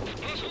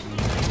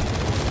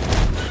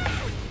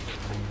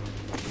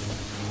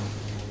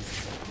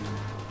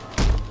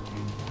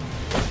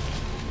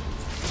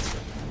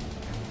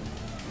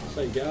 That's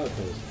how you get out, cuz.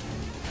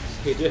 That's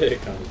how you do it,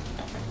 cuz.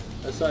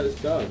 That's how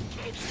it's done.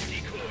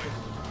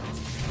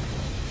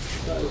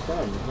 That's how it's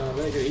done. Now,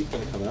 he's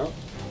gonna come out.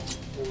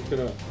 We're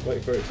gonna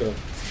wait for it to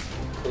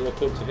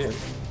lock onto him.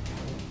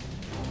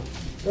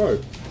 Bro.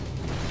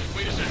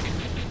 Wait a second.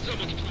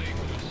 Someone's playing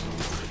with us.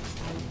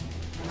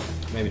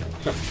 Maybe not.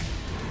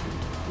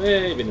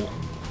 Maybe not.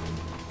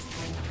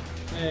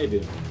 Maybe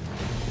not.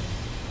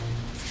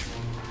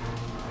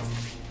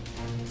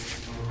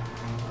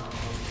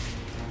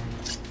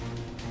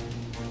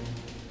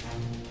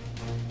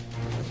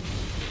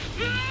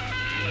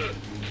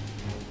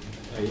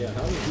 Oh yeah,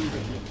 how would he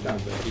get down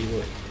there? He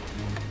would.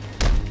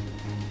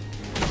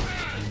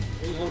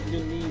 What are you holding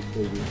your knee for,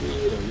 you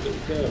weirdo, you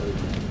little girl?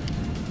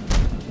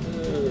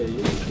 You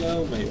little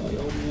girl, mate, why are you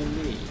holding your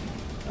knee?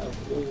 That's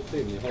the whole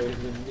thing, you're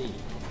holding your knee.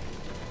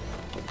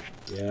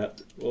 Yeah,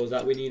 what was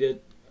that we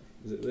needed?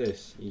 Is it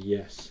this?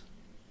 Yes.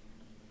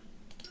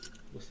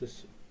 What's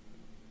this?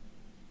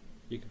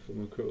 You can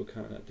form a critical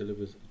counter that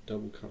delivers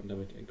double count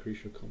damage and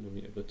increase your combo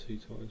meter by 2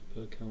 times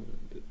per counter.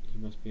 You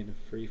must be in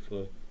a free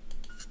flow.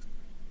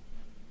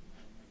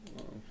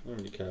 Well, I don't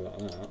really care about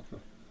that.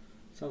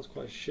 Sounds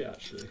quite shit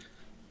actually.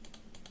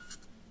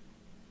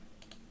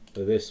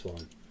 But this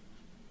one.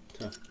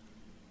 Huh.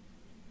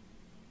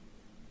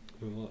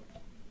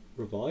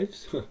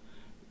 Revives?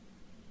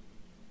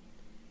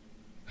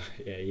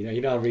 Yeah,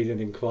 you know I'm reading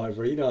in quiet,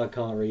 bro. You know I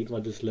can't read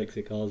my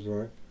dyslexic eyes,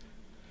 bro.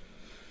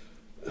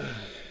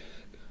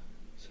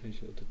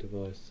 Essential to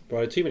device.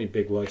 Bro, too many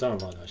big words. I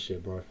don't like that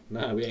shit, bro.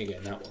 Nah, we ain't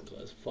getting that one,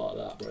 guys. Fuck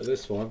that, bro.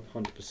 This one,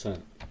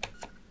 100%.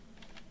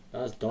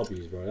 That's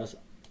W's, bro. That's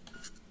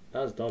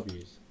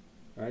W's.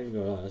 I ain't even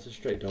gonna lie. That's a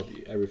straight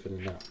W. Everything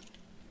in that.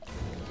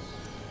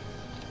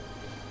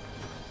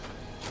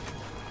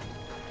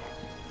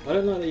 I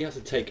don't like that you have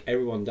to take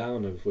everyone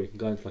down though before you can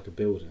go into like a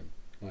building.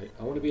 Like,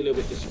 I want to be a little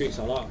bit discreet,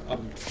 so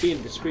I'm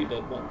being discreet,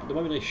 but the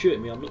moment they shoot at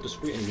me, I'm not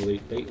discreet anymore.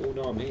 They all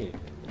know I'm here. You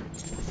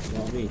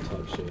know what I mean?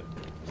 Type shit.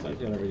 It's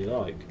something I don't really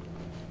like.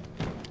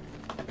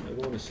 I don't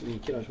want to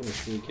sneak in, I just want to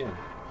sneak in.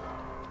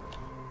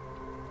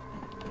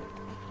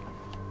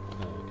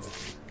 Oh,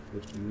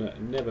 okay.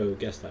 Never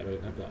guessed that I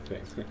don't have that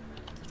thing.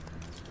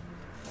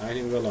 I ain't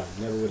even gonna lie,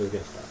 never would have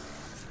guessed that.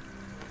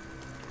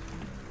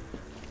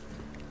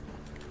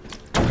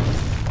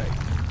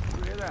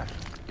 You hear that?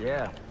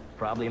 Yeah,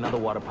 probably another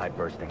water pipe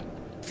bursting.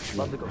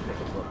 Love to go take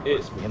a look.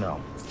 It's You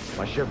know,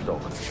 my shift's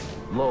open.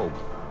 Loeb.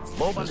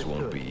 This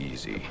won't be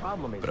easy,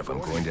 but if I'm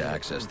going to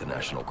access the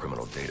National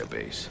Criminal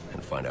Database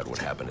and find out what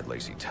happened at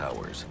Lacey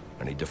Towers,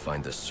 I need to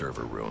find the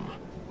server room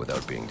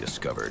without being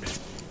discovered.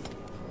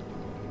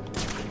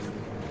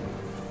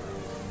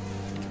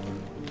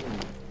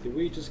 Did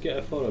we just get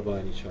a follow by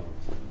any chance?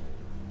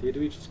 Did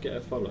we just get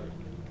a follow?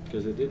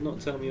 Because it did not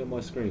tell me on my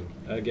screen.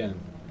 Again.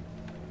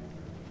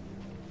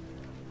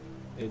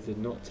 It did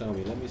not tell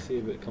me. Let me see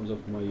if it comes up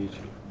on my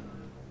YouTube.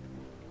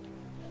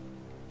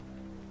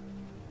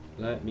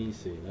 Let me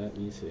see.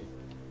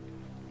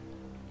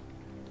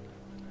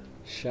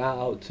 Shout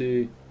out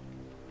to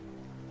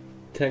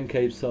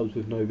 10k subs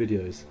with no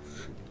videos.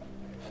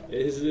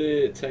 Is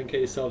it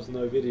 10k subs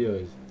no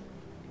videos?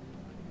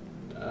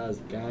 That's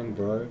gang,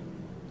 bro.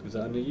 Was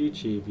that on the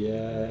YouTube?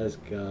 Yes,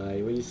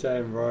 guy. What are you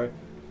saying, bro?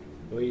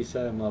 What are you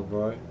saying, my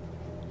bro?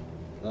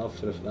 Love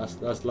for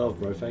that's love,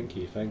 bro. Thank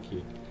you.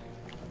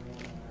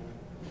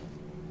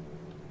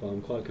 But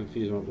I'm quite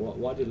confused.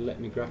 Why did it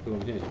let me grapple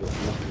on here? There's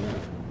nothing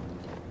there.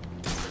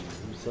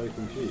 I'm so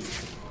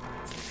confused.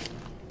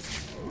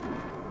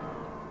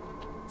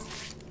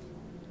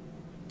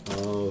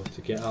 Oh,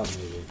 to get out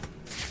maybe.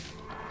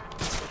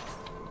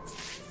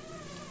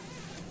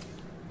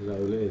 Is that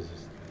all it is?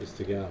 It's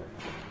to get out.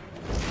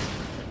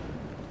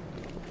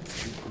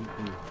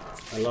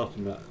 I laugh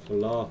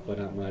at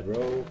that, my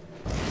bro.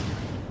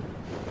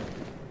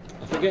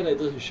 I forget that it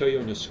doesn't show you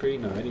on your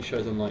screen now. It only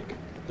shows on like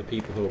the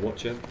people who are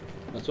watching.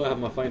 That's why I have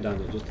my phone down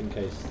there, just in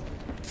case.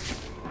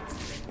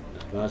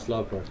 But that's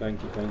love, bro.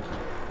 Thank you.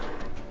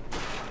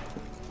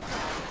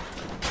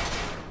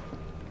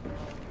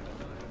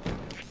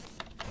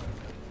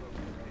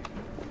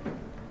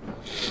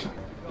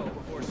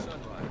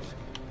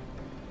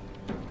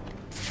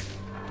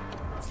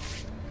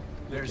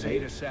 There's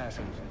 8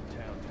 assassins in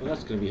town. Well,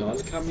 that's going to be hard.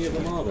 Look how many of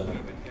them are there.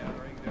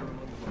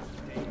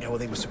 Yeah, well,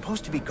 they were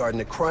supposed to be guarding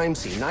the crime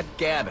scene, not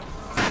gabbing.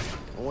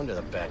 No wonder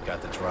the bat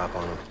got the drop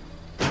on them.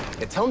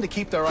 Yeah, tell them to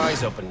keep their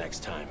eyes open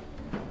next time.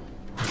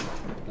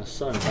 That's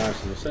so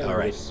embarrassing. They're saying all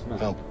right, this smack.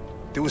 well,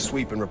 do a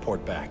sweep and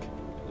report back.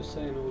 They're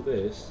saying all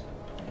this.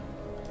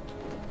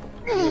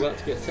 You're about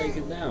to get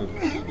taken down.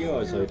 Keep your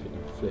eyes open,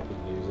 you flipping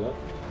loser.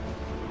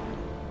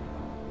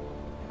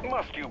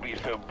 Must you be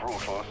so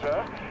brutal,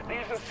 sir?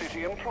 These are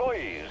city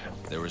employees.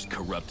 They're as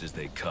corrupt as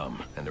they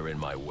come, and they're in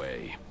my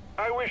way.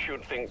 I wish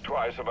you'd think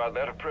twice about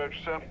that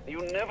approach, sir.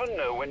 You never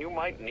know when you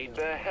might need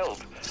their help.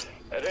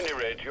 At any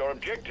rate, your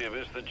objective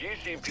is the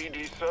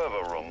GCPD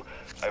server room.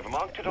 I've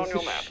marked it on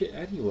your map. Shit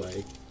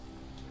anyway.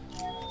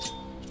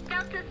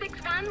 Delta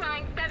 6-1,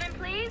 line 7,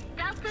 please.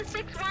 Delta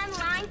 6-1,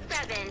 line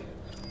 7.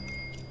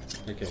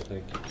 Okay,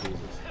 thank you,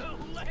 Jesus.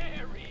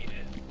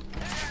 Hilarious!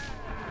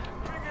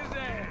 Bring his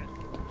ass!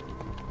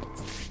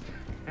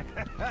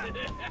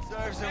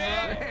 Serves him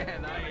right.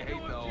 Man, I hate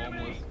the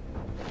homeless.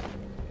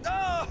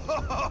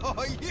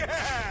 Oh,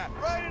 yeah!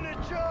 Right in the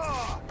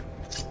jaw!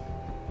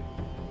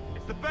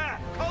 It's the bat!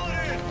 Call it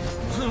in!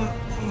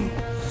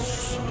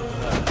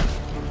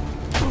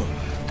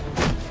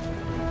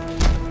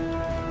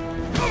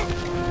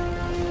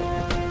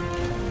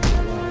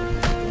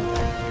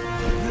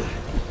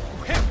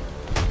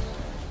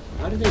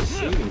 How did they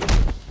see me?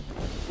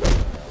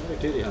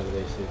 How did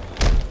they see me?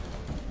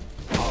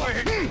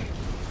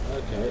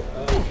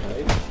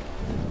 Okay.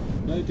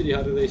 No diddy,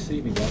 how do they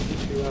see me, but I'm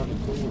literally around the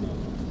corner.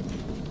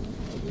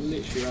 I'm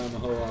literally around the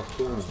whole ass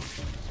corner.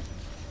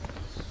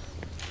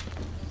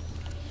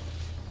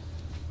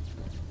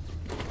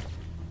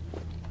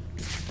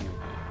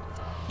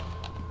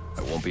 I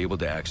won't won't be able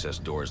to access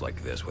doors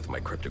like this with my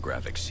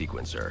cryptographic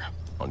sequencer.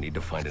 I'll need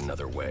to find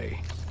another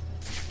way.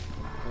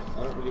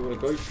 I don't really want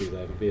to go through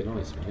there, if I'm being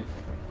honest, mate.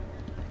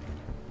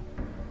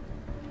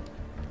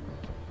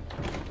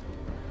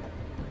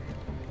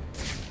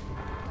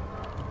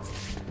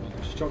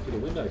 I'll just jump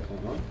through the window,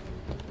 can't I?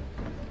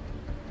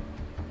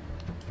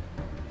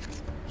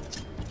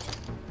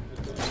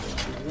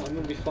 I'm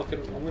gonna be fucking.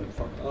 I'm gonna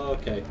fuck. Oh,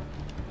 okay.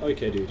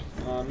 Okay, dude.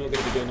 I'm not gonna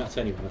be doing that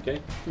to anyone, okay?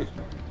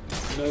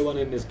 No one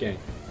in this game.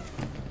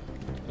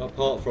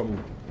 Apart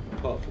from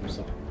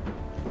some.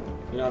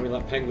 You know what I mean?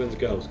 Like Penguin's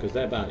girls, because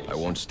they're baddies. I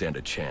won't stand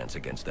a chance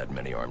against that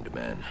many armed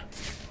men.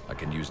 I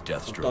can use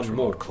Deathstroke's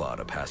remote claw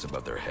to pass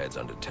above their heads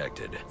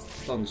undetected.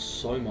 I've done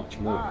so much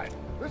more. Alright,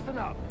 listen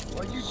up.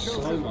 While you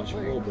So much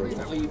more, bro.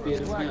 Why are you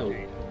being a male?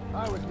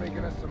 I was making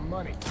us some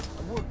money.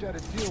 I worked out a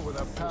deal with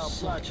our pal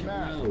Black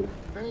Mask.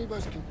 If any of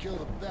us can kill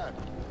the bat,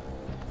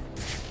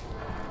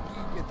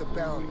 we get the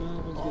bounty.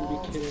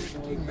 All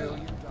 $50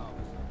 million.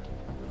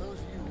 For those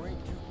of you who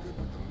ain't too good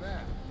with the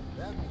math,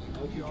 that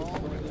means we all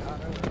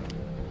retire.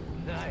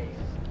 Nice.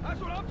 That's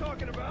what I'm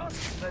talking about.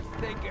 Let's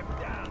take him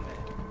down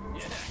then.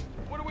 Yeah.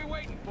 What are we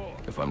waiting for?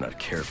 If I'm not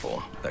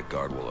careful, that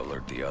guard will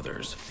alert the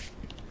others.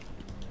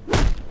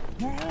 Yeah,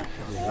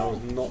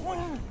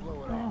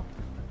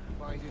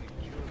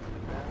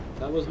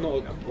 that was not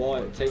a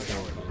quiet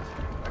takedown, guys.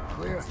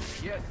 Clear?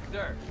 Yes,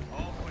 sir.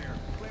 All clear.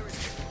 Clear it.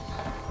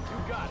 You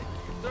got it.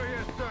 Sir,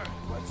 yes, sir.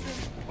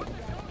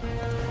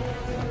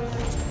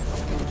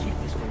 Keep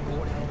this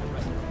rewarded for the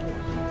rest of the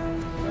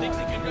force. Thinks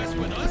he can mess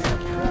with us?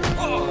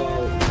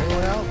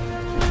 Anyone else?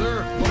 Sir,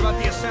 what about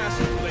the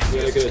assassin?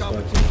 Yeah, look at this,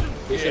 bro.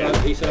 He said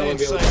I won't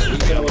be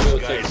able to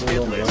take him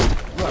along, bro.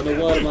 And the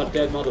word of my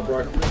dead mother,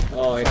 bro.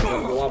 Oh,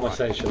 why am I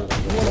saying shit like that?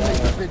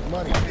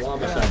 Why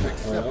am I saying that?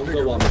 I don't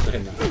know why I'm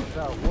saying that.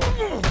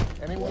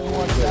 Anyone who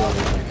wants out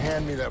can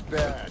hand me that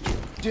badge.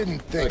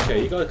 Didn't think. Okay,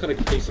 you guys kind of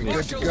piecing me up.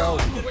 Good to go.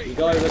 You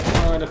guys are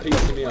kind of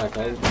piecing me up,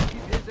 though.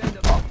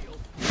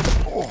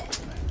 Oh,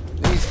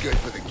 he's good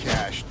for the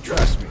cash,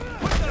 trust me.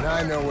 And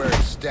I know where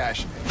he's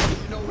stashing it.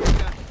 You know where we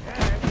got the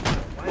cash.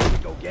 Why don't we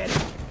go get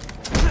it?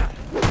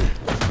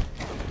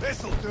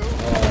 This'll do.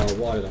 Oh,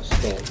 why did I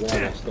stop? Why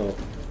did I stop?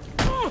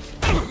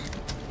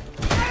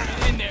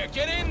 Get in there,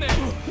 get in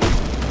there!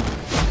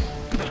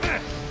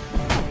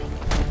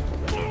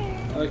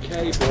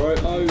 Okay, bro.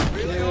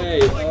 Okay.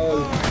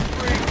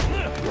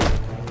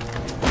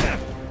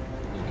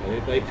 Okay,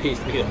 they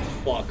pieced me the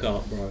fuck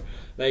up, bro.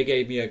 They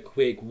gave me a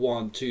quick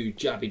 1-2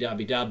 jabby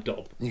dabby dab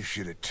dob. You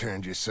should have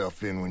turned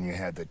yourself in when you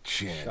had the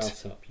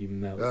chance. Shut up, you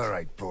melt. All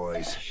right,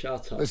 boys.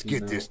 Shut up. Let's you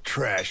get melt. this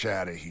trash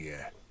out of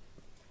here.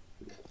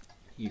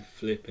 You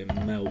flipping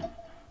melt.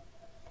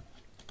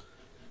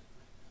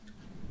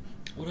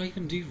 What did I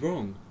even do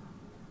wrong?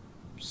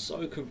 I'm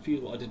so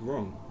confused what I did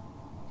wrong.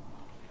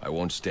 I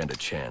won't stand a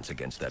chance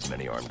against that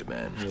many armed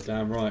men. You're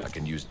damn right. I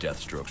can use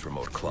Deathstroke's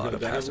remote claw You're to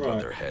pass damn above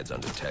right. their heads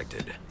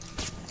undetected.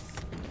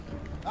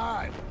 All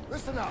right,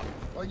 listen up.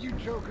 While you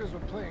jokers were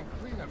playing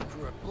cleanup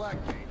crew at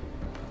Blackgate,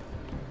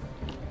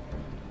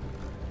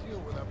 deal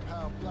with our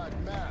pal Black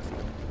Mask.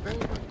 If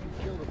anyone can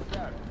kill the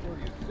bat before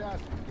the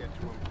assassins get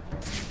to him,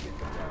 you get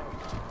the bounty.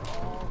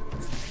 All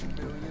 $50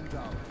 million.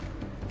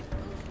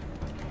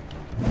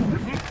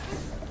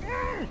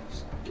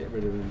 Just get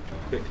rid of him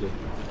quickly.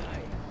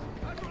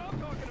 That's what I'm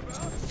talking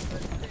about.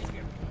 Let's take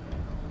him.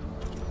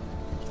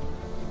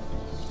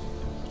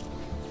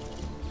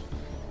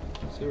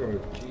 Zero,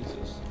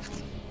 Jesus.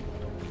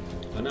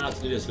 I know how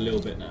to do this a little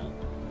bit now.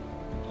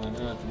 I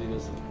know how to do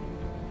this a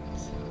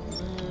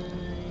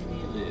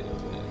tiny little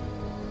bit.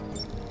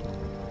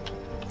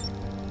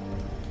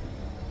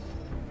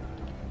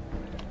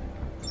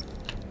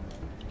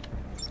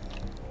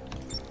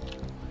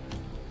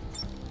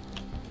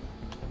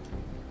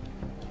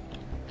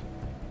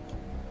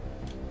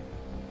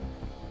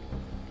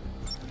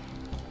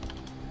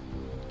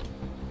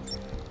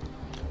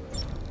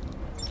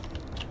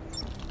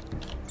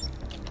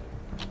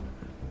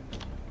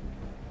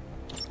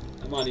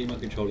 I might need my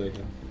controller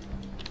again.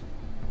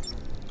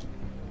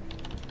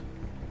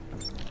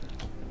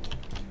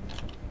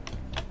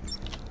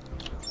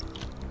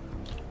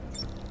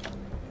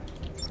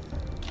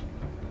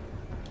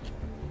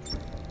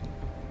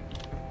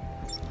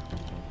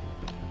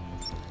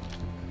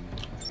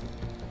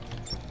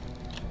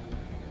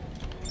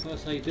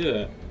 That's how you do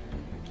it.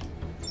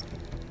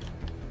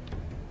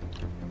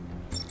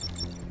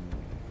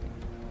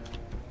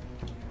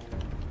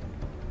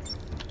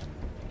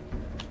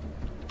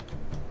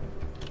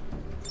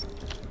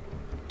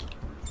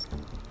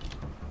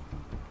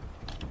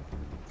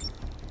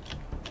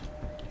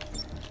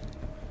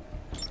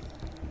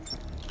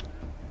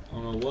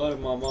 Word of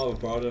my mother,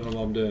 bro, I don't know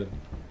what I'm doing.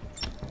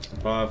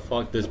 Bro,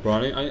 fuck this, bro.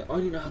 I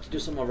only know how to do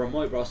this on my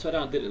remote, bro. I swear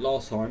down I did it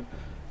last time,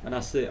 and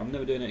that's it. I'm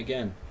never doing it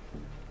again.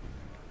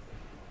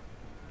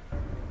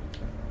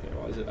 Okay,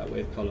 why is it that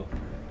weird colour?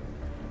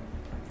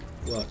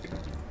 Work.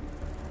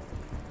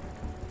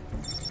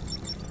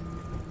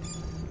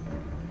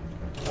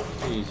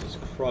 Jesus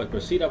Christ, bro.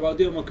 See that, bro? I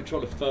did it on my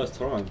controller first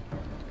time.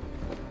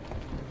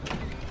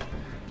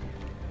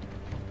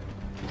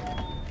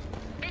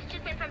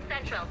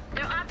 Central.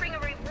 They're offering a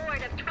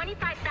reward of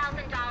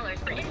 $25,000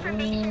 for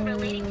information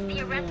relating to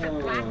the arrest of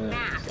Black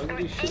Mass or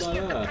any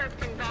of the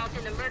perps involved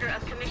in the murder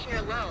of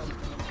Commissioner Loeb.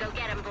 Go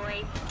get him,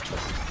 boys.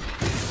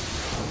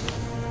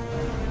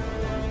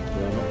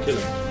 Well, not kill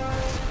him.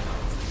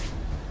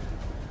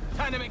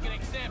 Time to make an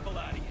example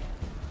out of you.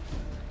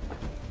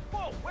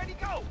 Whoa, where'd he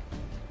go?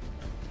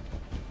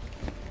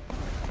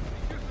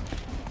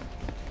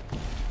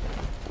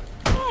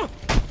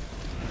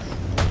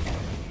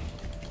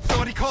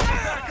 Somebody call for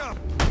backup!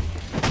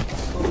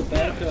 Oh,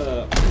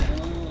 backup.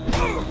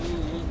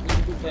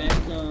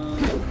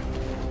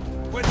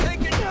 Backup. We're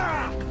taking...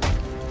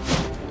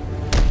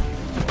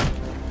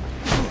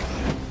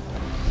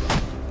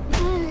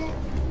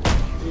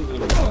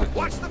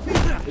 Watch the feet!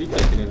 He's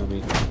taking it on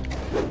me.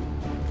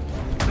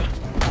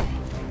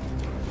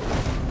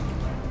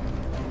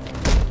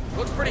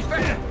 Looks pretty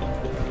fair.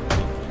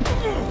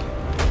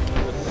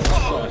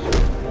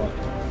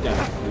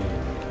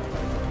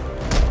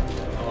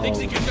 Thinks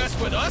he can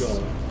mess with us?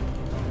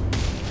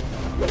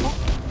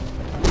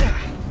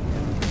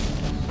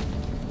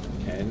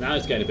 Okay, now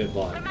it's getting a bit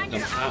violent. I'm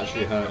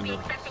actually hurting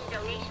them.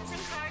 Donations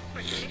and cards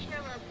for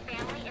Commissioner Loeb's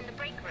family in the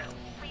break room.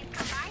 Please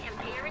come by and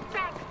pay your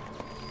respects.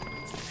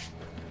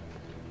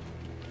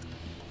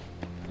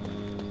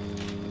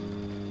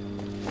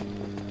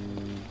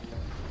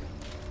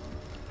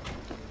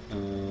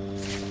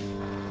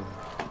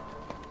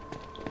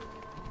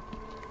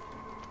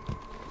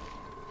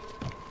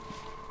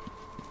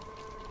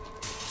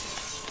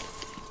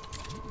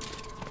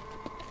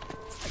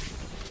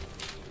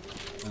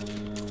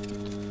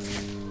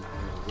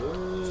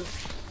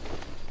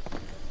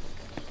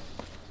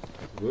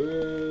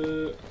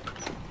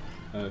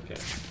 Okay.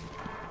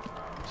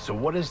 So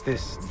what does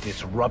this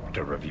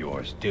disruptor of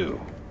yours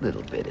do?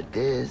 Little bit of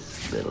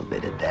this, little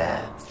bit of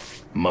that.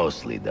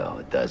 Mostly, though,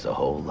 it does a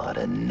whole lot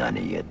of none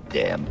of your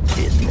damn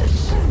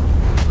business.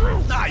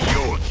 Not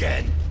you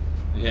again!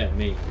 Yeah,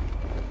 me.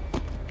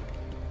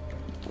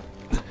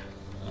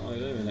 Oh, you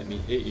don't even let me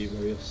hit you,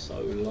 bro. You're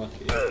so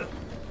lucky.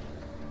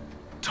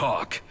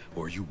 Talk,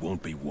 or you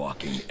won't be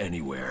walking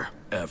anywhere,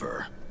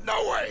 ever.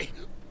 No way!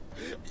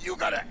 You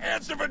gotta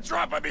answer for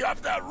dropping me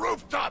off that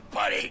rooftop,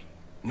 buddy!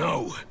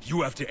 No,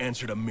 you have to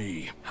answer to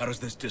me. How does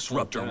this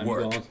disruptor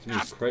work?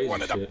 Ask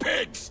one of the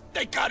pigs!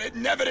 They got it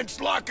in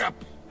evidence lockup!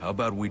 How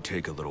about we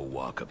take a little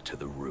walk up to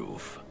the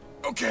roof?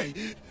 Okay,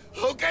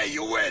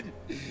 you win!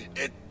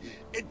 It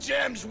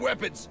jams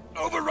weapons,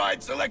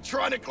 overrides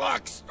electronic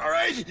locks,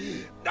 alright?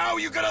 Now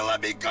you gotta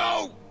let me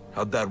go!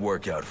 How'd that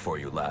work out for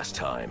you last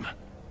time?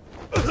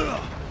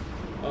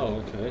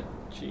 Oh, okay.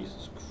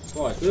 Jesus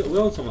Christ.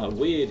 We're on some like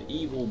weird,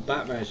 evil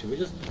Batman shit. We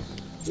just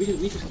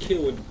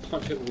kill and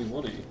punch whoever we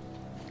want to.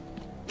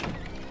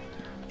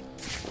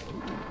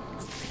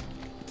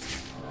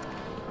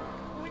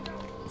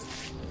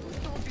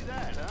 Don't do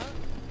that, huh?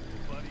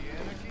 Buddy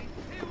Anarchy,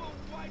 he will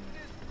wipe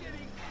this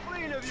city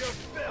clean of your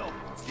filth!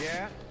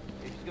 Yeah?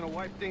 If he's gonna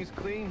wipe things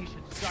clean, he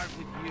should start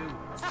with you.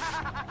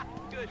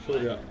 Good.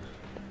 Sure, yeah.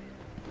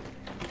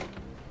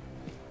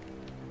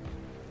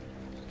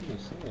 Okay,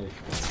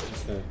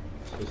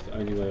 so it's the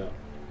only way up.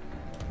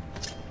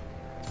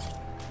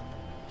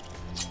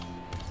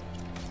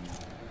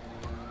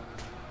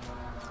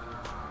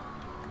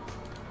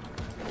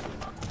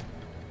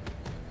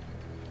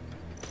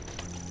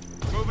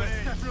 Move it.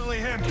 It's definitely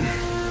him.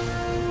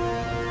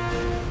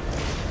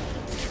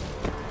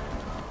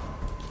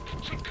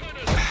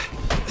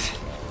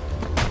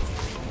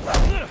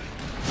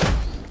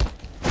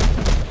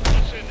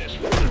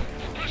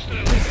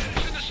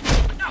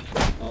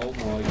 Oh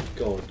my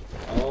god.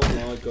 Oh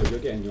my god, you're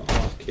getting your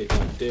ass kicked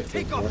like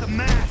different. Take off the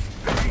mask!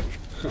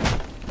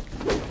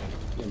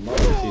 Your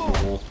mother sees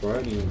my mask, bro.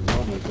 Only your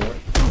mama, bro.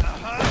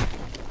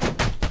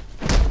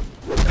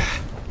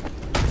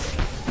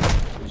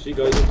 When she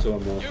goes into a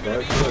mask,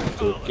 bro, she goes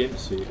into a gimp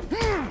suit.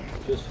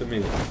 Just for me.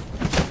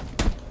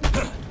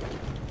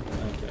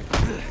 Okay.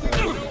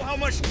 You know how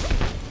much...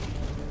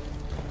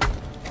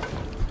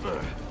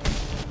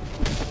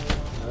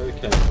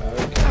 Okay.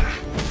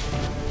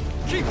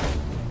 Keep...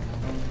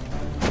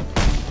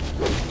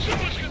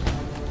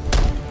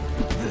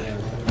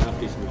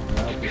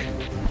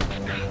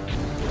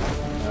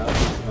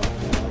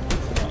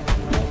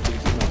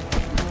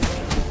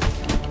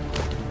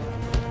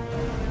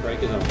 Break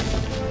his arm.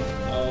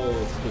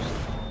 Oh,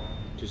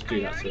 just do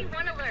that, sir.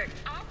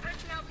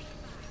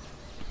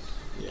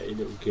 Yeah, you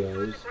little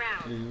girls.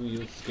 Ooh,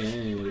 you're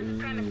scared.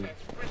 Ooh.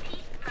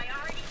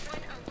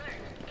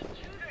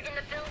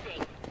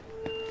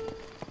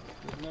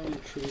 There's no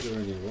intruder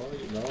in here. What are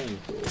you lying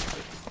for?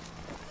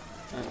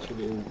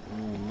 Actually,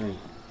 oh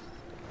mate.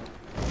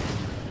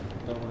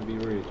 Don't want to be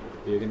rude.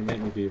 But you're going to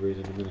make me be rude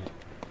in a minute.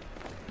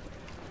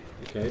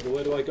 Okay, but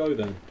where do I go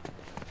then?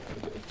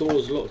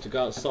 Door's locked to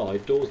go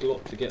outside, door's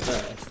locked to get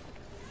there.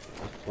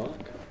 The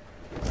fuck?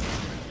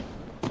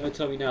 Don't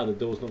tell me now the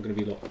door's not going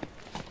to be locked.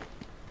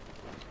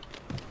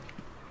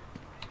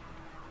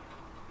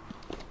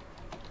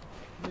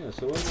 Yeah,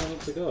 so where am I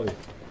meant to go?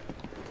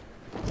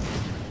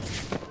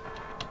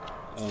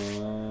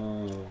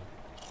 Oh.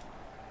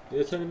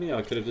 You're telling me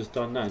I could have just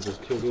done that and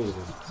just killed all of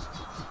them?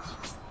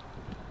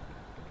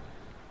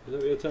 Is that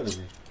what you're telling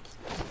me?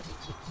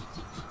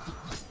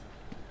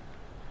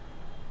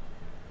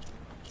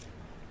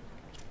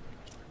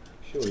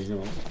 Surely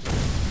not. I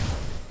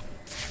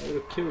would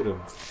have killed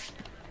him.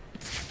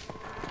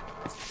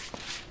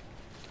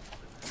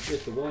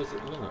 Yes, but why is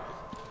it locked?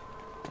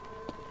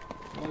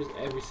 Why is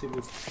every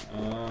single...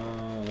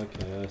 Ah,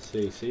 okay, I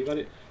see. So you've got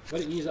to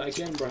use that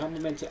again, bro. How am I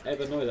meant to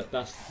ever know that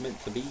that's meant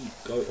to be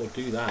go or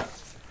do that?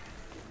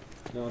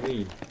 You know what I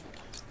mean?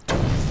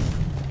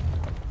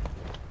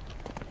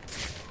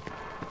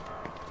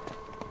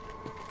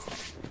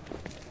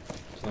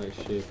 It's like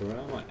shit, bro.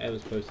 How am I ever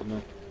supposed to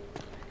know?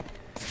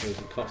 There's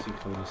a cutscene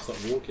coming and stop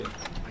walking.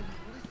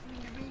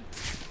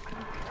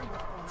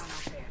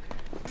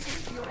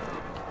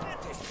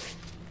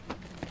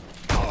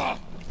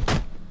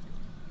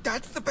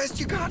 That's the best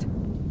you got?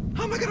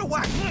 How am I gonna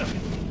whack?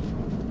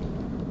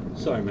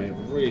 Sorry, mate. I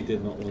really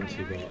did not want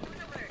to, but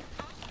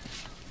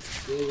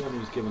you're the one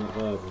who's giving it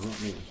verbal,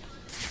 not me.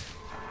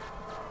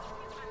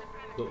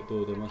 Lock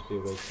door. There must be a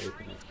way to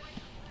open it.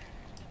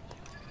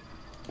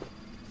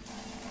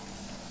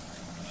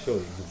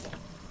 Surely not.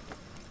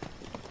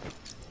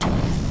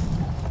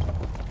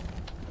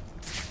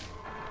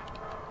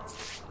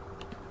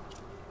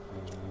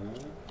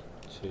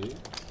 Two.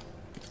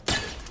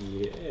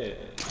 Yeah.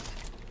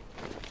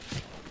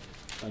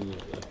 I knew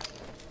it though.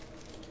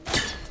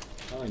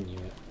 I knew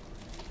it.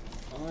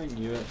 I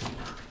knew it.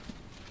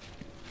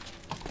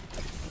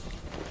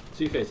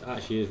 Two-Face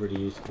actually is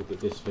really useful, but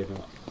this thing,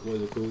 what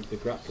is it called? The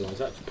grappler.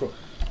 That's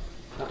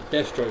that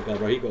Deathstroke guy,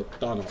 bro, he got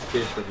done up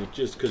differently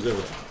just because of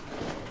it.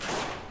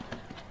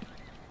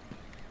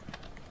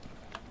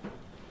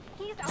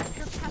 He's out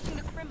here catching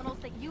the criminals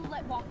that you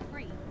let walk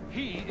free.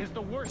 He is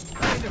the worst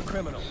kind of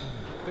criminal.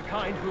 The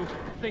kind who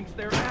thinks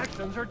their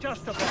actions are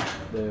justified.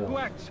 Who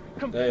acts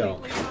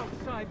completely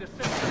outside the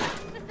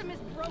system. The system is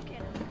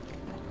broken.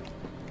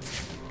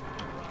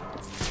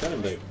 Tell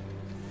him, babe.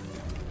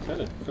 Tell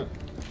him.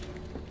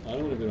 I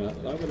don't want to be. I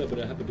don't want to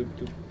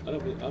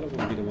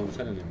be the one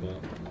telling him, but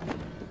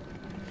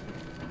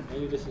he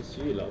only listens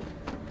to you, love.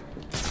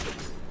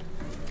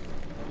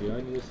 He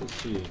only listens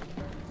to you.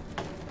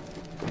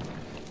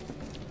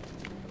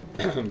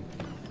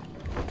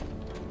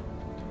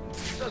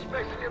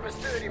 Suspects in your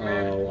vicinity,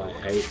 man. Oh, I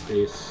hate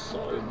this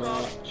so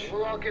much.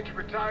 We'll all get to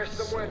retire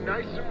somewhere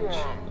nice and warm. I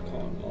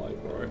can't lie,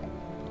 bro.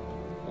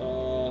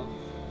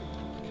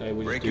 Okay,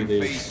 we'll just do Breaking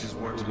these. faces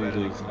works We'll do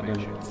better these, than and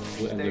then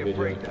we'll end the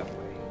video.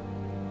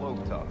 Low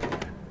talk.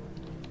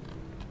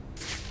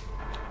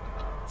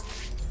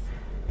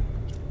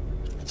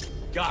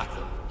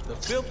 Gotham, the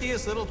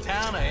filthiest little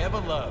town I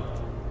ever loved.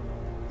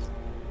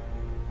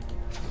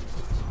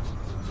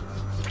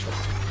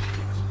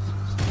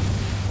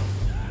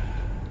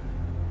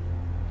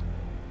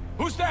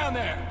 Who's down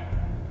there?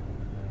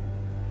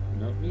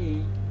 Not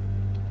me.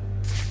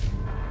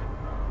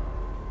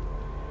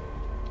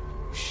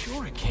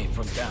 Sure it came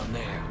from down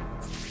there.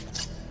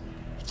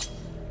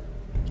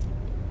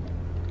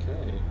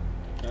 Okay.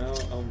 Now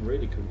I'm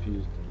really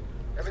confused.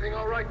 Everything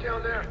all right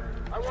down there?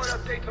 I want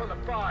updates on the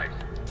fives.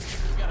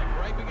 You got a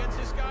gripe against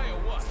this guy or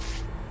what?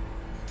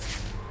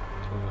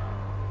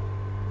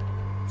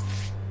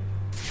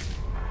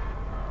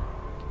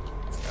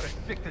 Gotta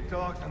stick the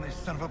dogs on this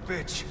son of a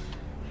bitch.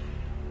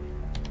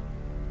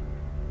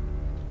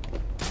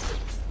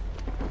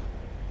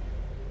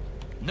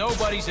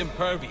 Nobody's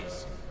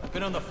impervious. I've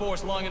been on the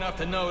force long enough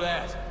to know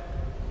that.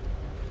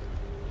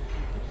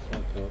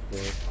 Fuck up,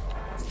 bro.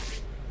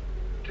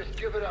 Just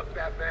give it up,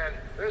 Batman.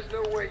 There's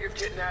no way you're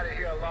getting out of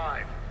here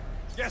alive.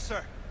 Yes,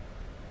 sir.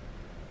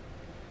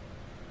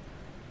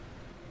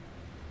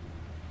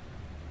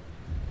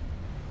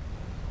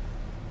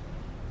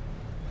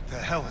 What the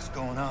hell is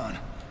going on?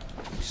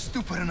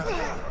 Stupid enough.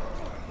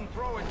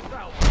 Throw it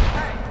south.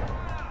 Hey!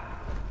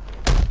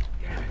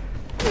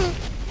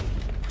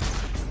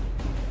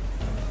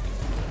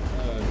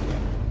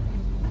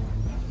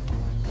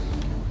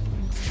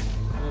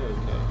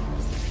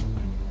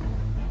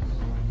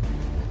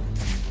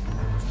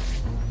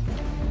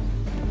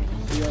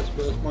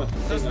 That's my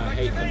thing I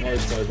hate the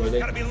most though, bro. They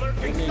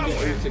get all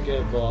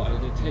together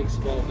and it takes a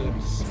while for them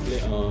to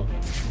split up.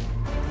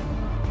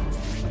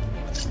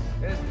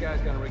 This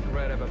guy's gonna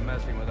regret ever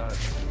messing with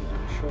us.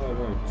 I'm sure I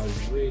won't. I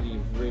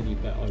really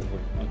bet I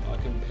won't. I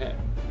can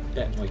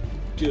bet my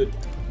good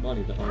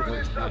money that I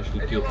won't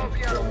actually give a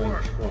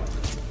flying truck.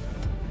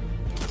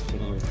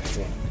 Flying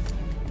truck.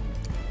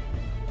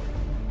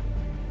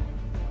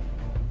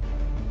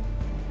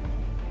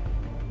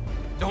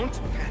 Don't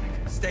panic.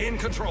 Stay in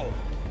control.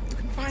 You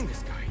can find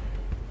this guy.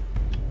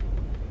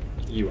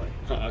 You won't.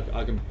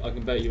 I can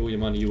bet you all your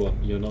money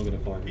you're not gonna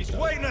find me. He's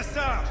waiting us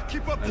out.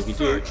 Keep up And the if you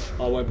do, search.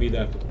 I won't be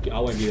there long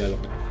enough.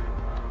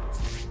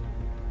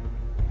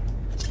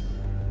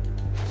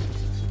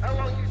 How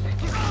long you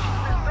think you can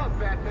keep this up,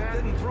 Batman?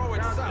 Didn't throw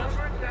it south.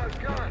 Outnumbered,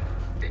 outgunned.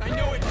 I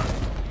knew it.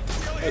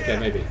 Okay,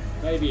 maybe.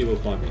 Maybe you will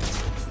find me.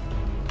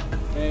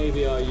 Maybe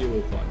you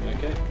will find me,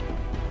 okay?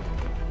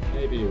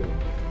 Maybe you will.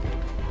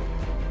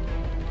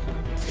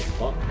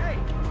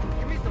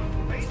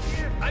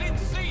 I didn't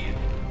see it.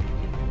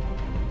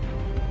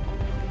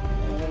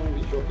 Oh,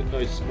 he's dropping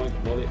no smoke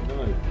wallet.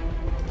 No.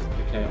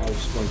 Okay, I'll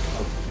smoke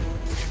up.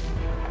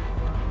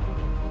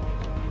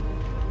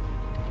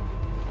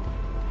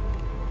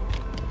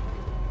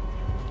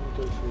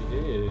 Go through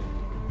here.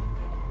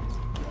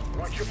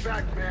 Watch your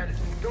back, man.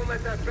 Don't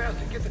let that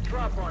bastard get the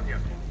drop on you.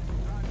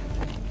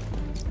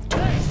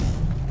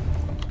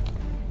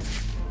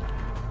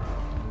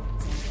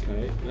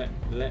 Okay,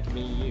 let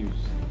me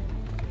use.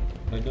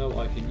 I know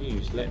I can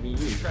use. Let me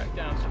use. Tracked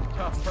down some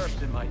tough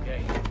perps in my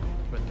day,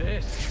 but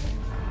this.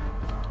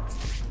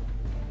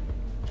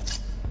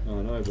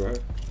 Oh no, bro. I'm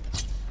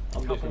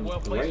Couple different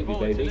well-placed gravy,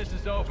 bullets and baby. this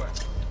is over.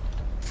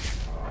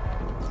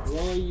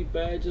 Why you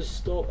better just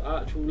stop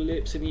actual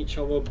lipsing each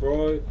other,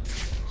 bro?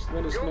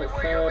 When it's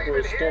not fair,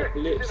 bro, stop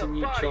lipsing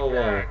each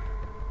other.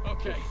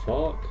 Okay. The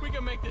fuck? We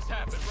can make this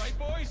happen, right,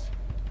 boys?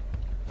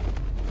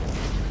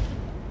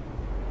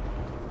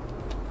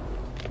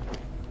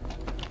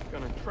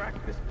 Gonna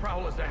track this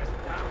prowler's ass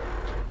down.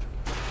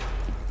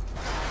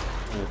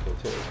 Okay,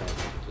 take it out.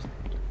 Just...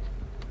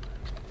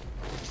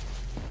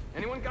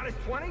 Anyone got his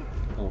 20?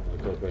 Oh my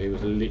god, bro, he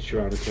was literally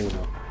around the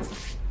corner.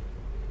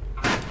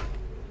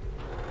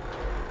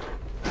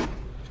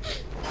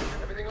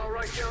 Everything all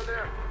right down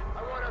there?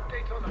 I want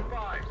updates on the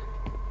fives.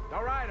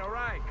 All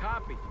right,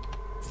 copy.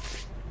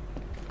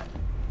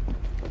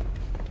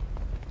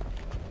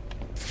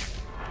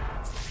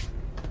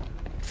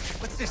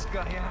 What's this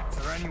guy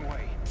after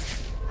anyway?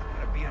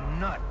 Gotta be a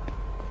nut.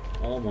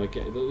 Oh my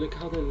god, look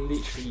how they're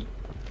literally...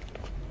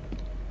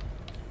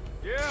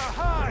 Yeah,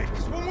 hi!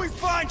 Because when we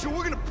find you,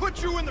 we're gonna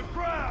put you in the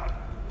ground!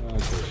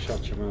 Okay,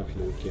 shut your mouth,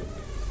 little kid.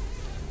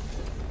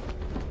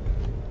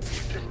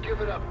 Just give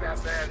it up,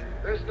 Batman.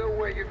 There's no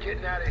way you're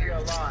getting out of here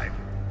alive.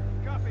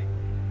 Copy.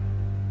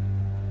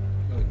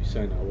 You're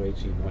saying that way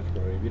too much,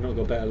 bro. Have you not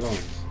got better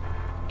lines?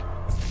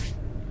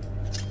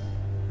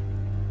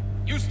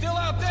 You still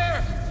out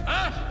there?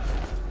 Huh?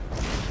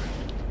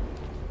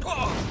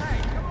 Oh.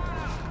 Hey, come on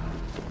out!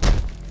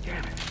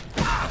 Damn it.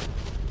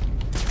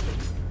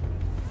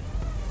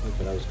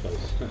 Okay, that was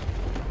close.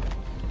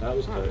 That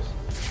was close.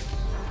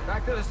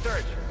 Back to the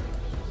search.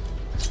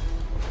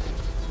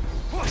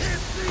 Well,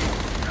 can't see!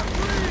 Now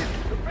breathe!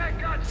 The back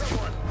got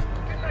someone!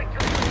 Good night,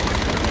 Tony.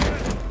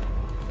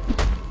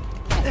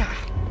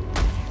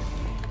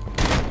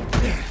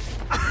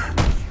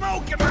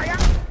 Smoke him, are ya?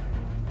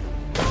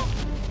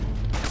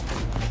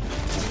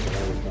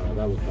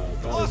 That was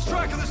bad. Lost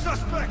track of the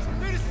suspect!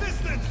 Need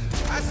assistance!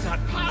 That's not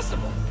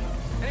possible.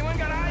 Anyone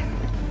got eyes?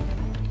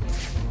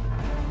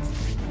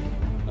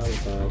 That was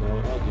bad.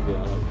 I'll give you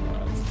that. That was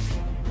bad.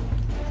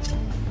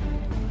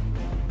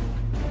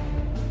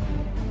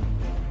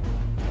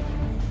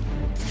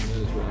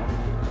 There's what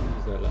happened.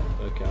 Is that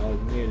left? Okay, I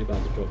was nearly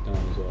about to drop down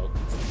as well.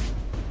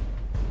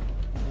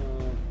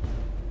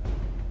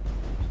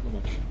 Not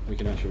much we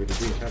can actually really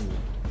do, can we?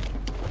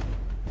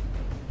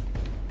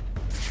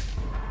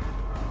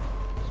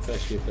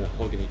 Especially if they're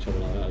hogging each other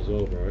like that as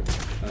well, bro.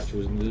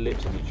 Actual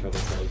lips in each other,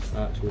 guys.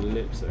 Actual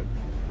lips in.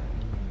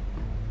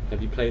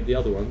 Have you played the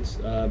other ones?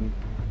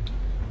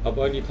 I've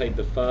only played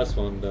the first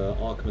one, the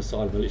Arkham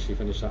Asylum. I literally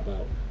finished that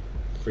about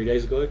 3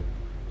 days ago.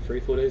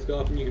 3-4 days ago.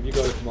 I think if you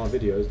go look at my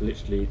videos,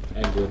 literally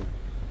ended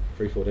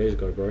 3-4 days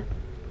ago, bro.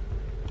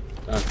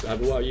 What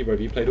about you, bro?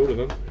 Have you played all of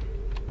them?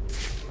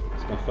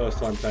 It's my first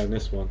time playing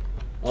this one.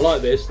 I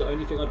like this. The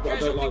only thing I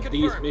don't like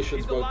these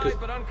missions, bro, because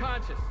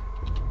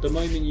the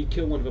moment you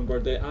kill one of them, bro,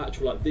 they're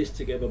actual like this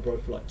together, bro,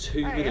 for like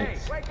 2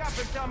 minutes. Hey, wake up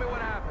and tell me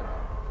what happened.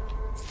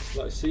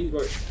 Like, see,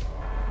 bro.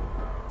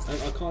 And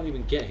I can't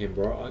even get him,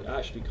 bro. I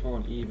actually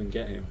can't even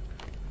get him.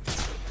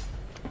 This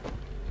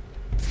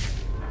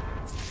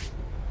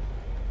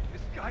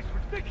guy's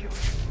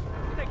ridiculous.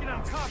 Taking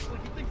out cops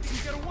like he thinks he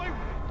can get away with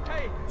it.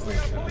 Hey, we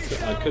got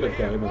police I could have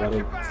got him if I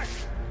didn't.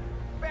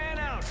 Fan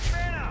out,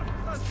 fan out.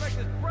 Suspect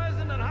is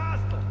present and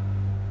hostile.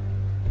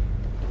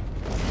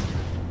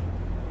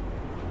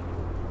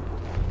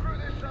 Screw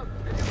this up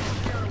and you won't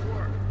be out of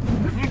work.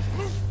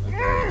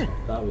 Okay,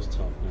 that was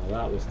tough. Now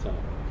that was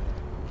tough.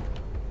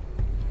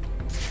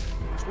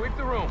 Sweep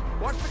the room.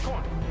 Watch the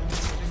corner.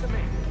 Just a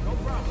minute. No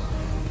problem.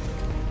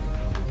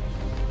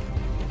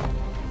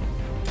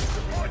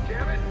 Support,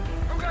 damn it.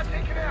 Who got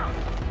taken out?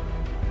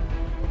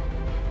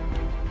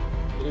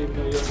 You don't even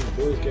know your own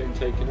boy's getting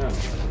taken out.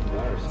 That's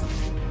embarrassing.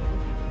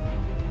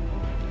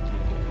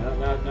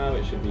 Okay, now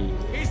it should be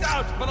easy. He's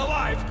out, but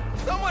alive.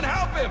 Someone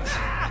help him.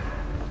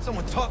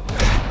 Someone talk. I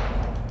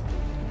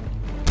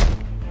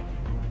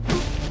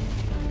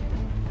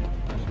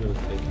should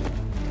have taken out.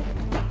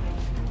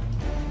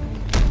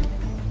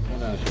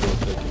 I should have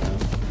taken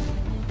out.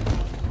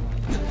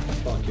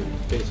 Fucking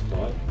fist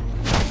fight.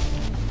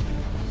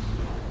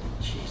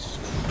 Jesus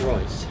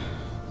Christ.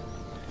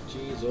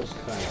 Jesus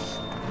Christ.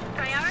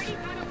 Priority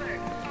on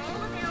alert.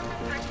 All available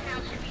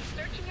personnel should be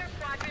searching your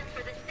quadrant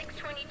for the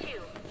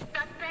 622.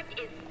 Suspect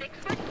is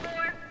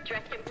 6'4",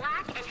 dressed in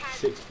black, and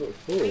has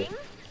 6'4". rings.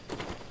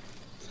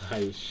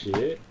 Tight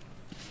shit.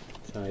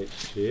 Tight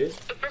shit. Is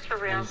this for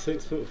real? I'm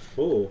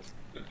 6'4".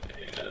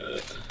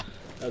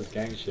 That's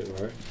gang shit,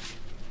 bro.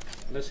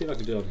 Let's see if I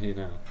can do it on here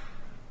now.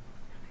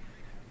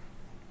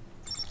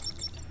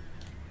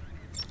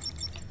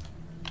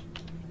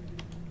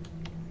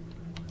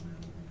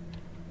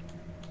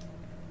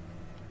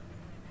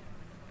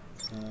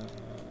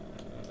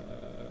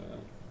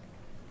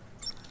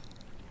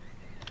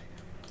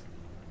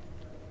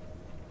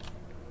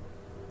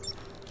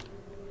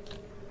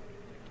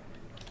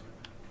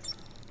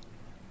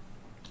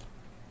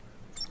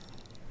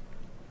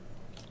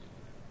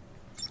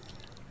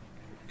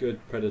 Good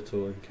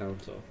predator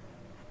encounter.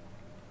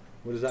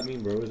 What does that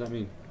mean, bro? What does that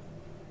mean?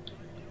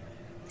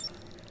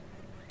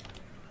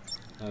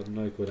 I have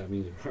no clue what that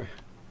means, bro.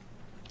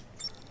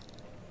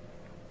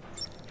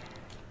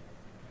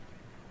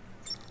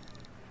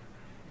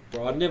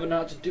 Bro, I never know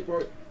how to do,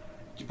 bro.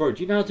 Bro,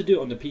 do you know how to do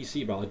it on the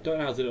PC, bro? I don't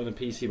know how to do it on the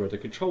PC, bro. The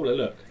controller,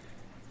 look.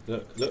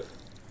 Look.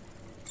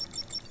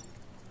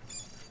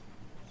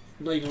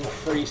 Not even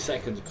 3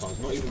 seconds, cuz.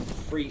 Not even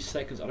 3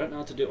 seconds. I don't know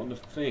how to do it on the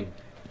thing.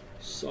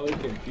 So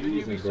confusing,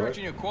 you be bro.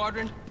 searching your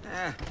quadrant?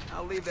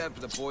 I'll leave that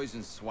for the boys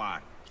in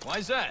SWAT.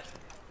 Why's that?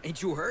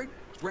 Ain't you heard?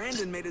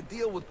 Brandon made a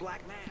deal with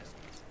Black Mask.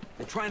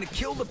 They're trying to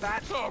kill the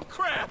bat. Oh,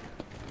 crap!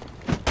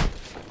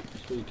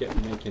 That's what you get for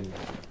making...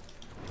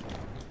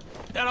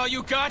 That all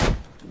you got?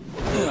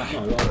 No,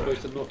 I was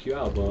supposed to knock you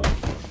out, but...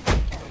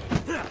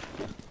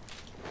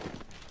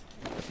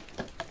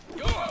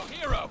 You're a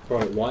hero!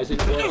 Bro, why is it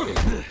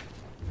working?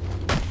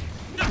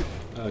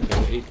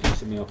 Okay, he's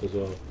piecing me up as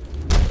well.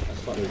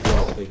 That's like the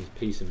worst thing, he's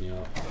piecing me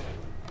up.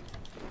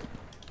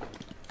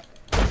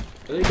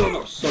 Are they going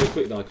up so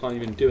quick that I can't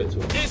even do it to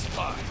him? This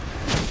part!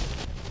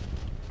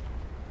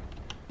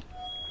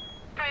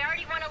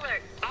 Priority 1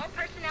 alert. All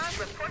personnel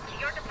report to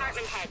your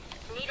department heads.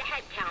 Need a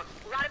head count.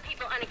 A lot of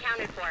people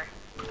unaccounted for.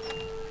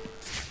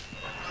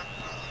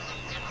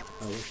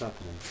 Oh, what's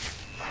happening?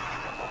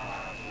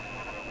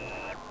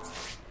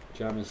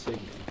 Jammer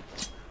signal.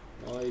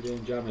 Why are you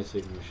doing jammer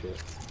signal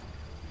shit?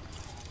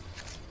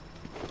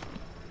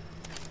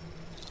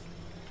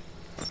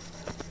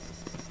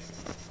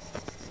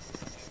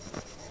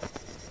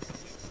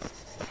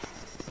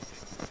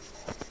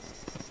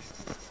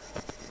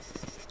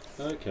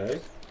 Okay.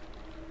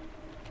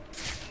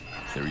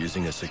 They're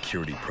using a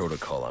security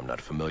protocol I'm not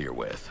familiar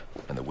with,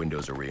 and the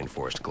windows are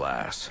reinforced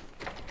glass.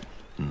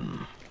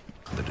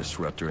 The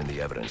disruptor in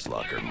the evidence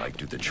locker might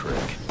do the trick.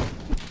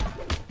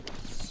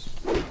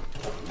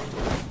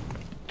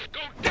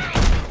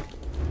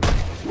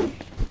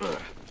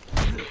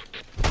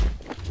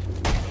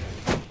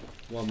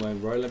 One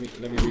moment, bro. Let me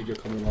read your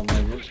comment 1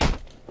 moment.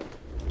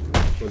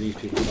 Before these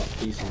people start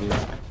piecing me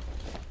up.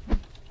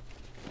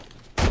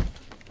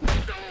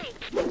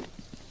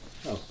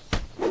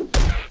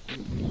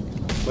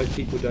 Most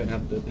people don't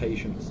have the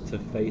patience to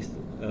face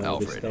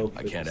Alfred, this stealth.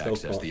 I can't stealth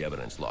access part. the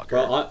evidence locker.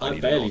 Bro, I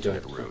need barely an do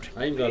it. alternate route.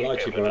 I ain't gonna lie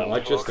to you, bro. I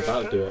just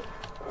about do it.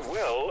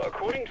 Well,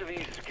 according to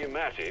these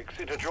schematics,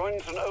 it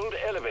adjoins an old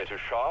elevator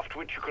shaft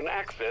which you can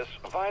access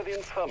via the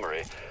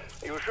infirmary.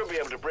 You should be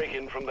able to break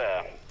in from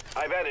there.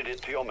 I've added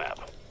it to your map.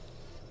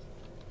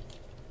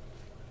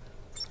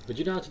 But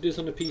you know how to do this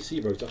on the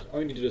PC, bro? I can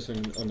only do this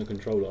on the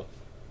controller.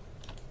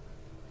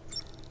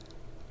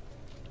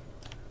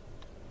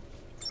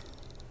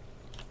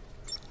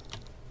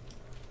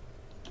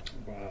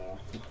 Wow.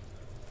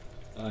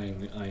 I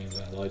ain't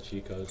gonna lie to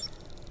you guys.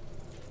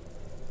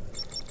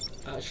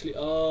 Actually,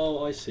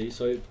 oh, I see.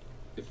 So,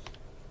 if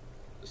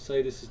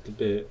say this is the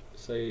bit,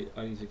 say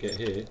I need to get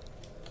here.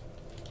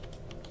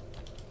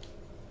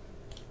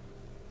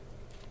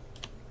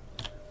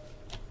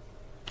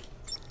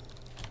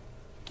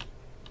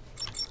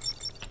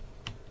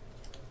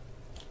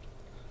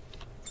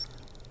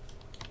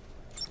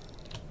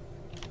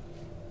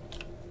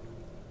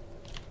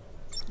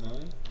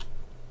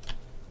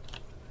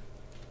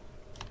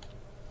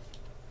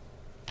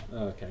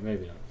 Okay,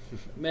 maybe not.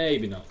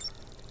 Maybe not.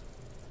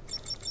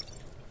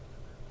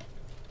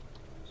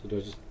 So do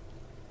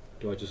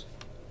I just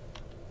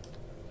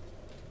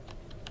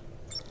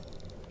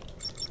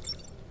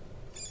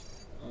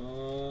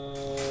oh,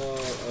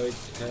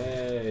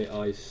 okay,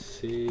 I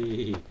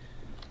see.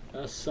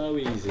 That's so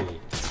easy.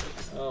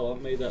 Oh,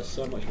 I've made that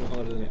so much more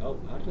harder than it. Oh,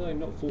 how did I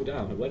not fall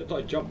down? Where did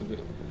I jump with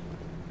it?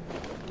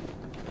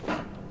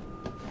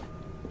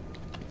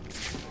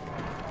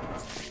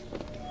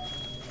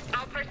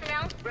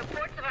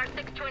 Reports of our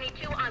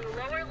 622 on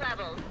lower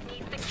levels.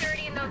 Need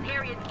security in those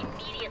areas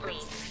immediately.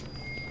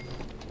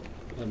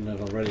 I'm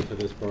never ready for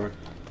this, bro.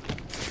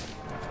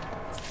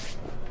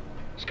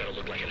 It's gonna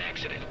look like an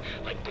accident,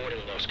 like Gordon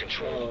lost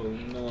control. Oh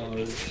no.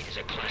 It's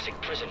a classic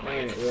prison I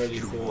ain't ready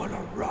for it. Want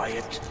a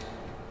riot?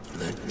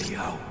 Let me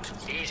out.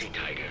 Easy,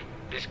 Tiger.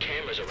 There's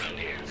cameras around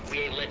here. We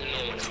ain't letting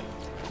no one out.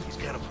 He's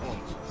got a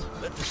point.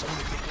 Let this one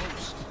get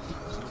loose.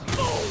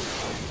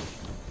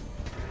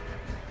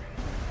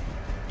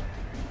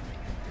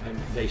 And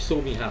they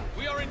saw me happen.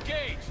 We are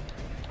engaged.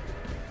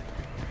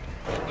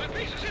 My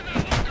piece is in that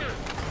locker.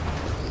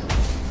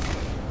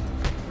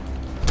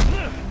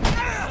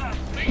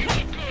 Make it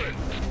look good.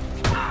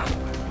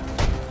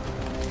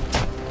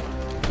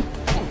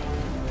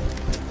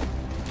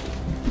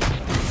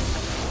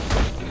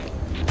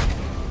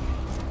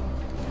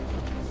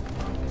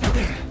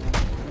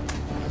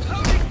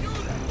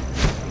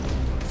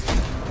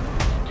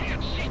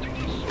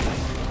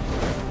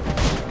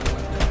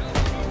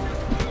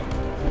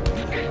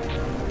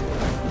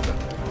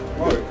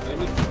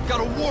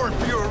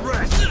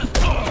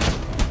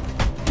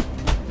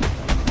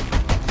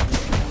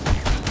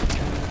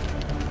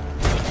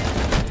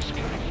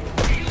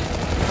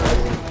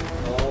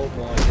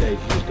 days,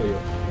 you just got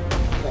your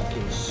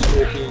fucking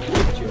stalking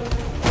picture.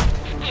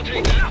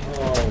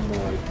 Oh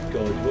my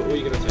god, what are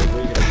you gonna take? What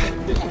are you gonna take?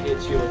 This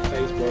hits your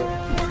face, bro.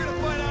 We're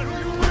gonna find out who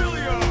you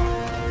really are!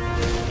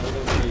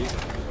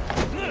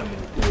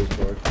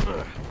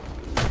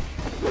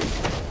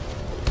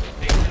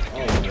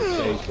 Oh my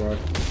days, bro.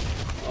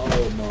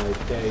 Oh my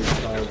days,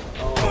 bro.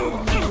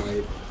 Oh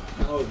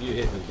my... How have you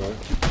hit me, bro?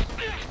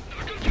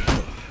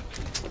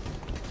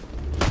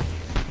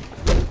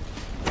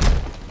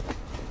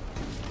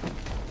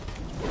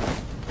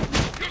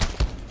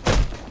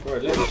 Bro,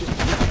 let me just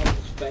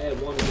spare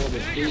one-on-one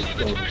with these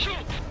guys.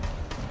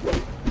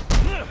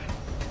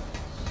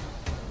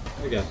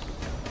 Again.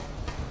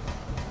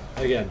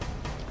 Again.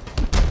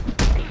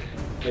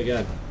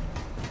 Again.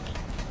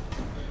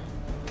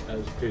 That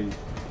was pretty...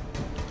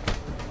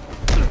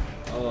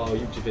 Oh,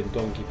 you've just been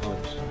donkey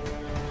punched.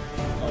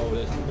 Oh,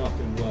 there's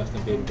nothing worse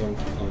than being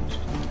donkey punched.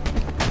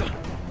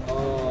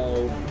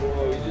 Oh,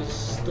 bro, you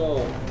just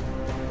stop.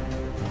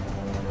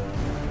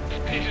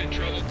 He's in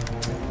trouble.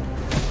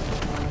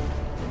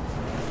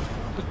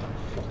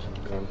 Fucking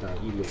calm down,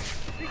 you look.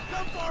 He's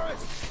come for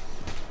us!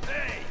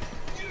 Hey,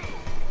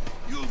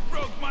 you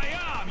broke my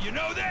arm, you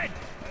know that?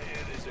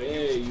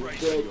 Hey, you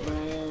broke my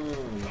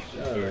arm.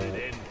 Shut up.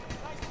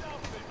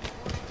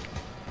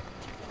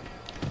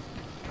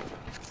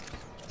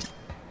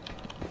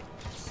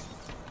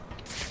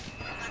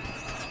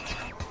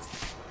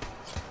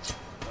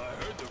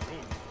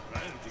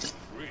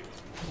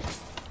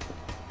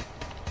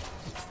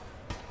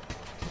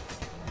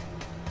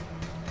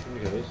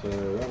 Okay, so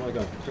where am I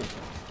going?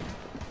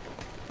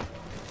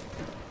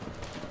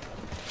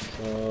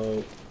 So,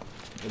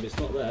 if it's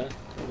not there,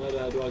 then where the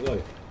hell do I go?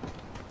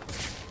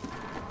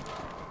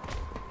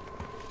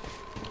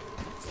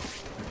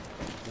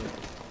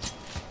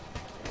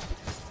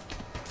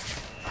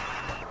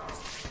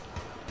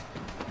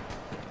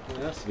 It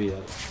has to be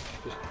that.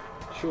 Just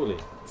surely.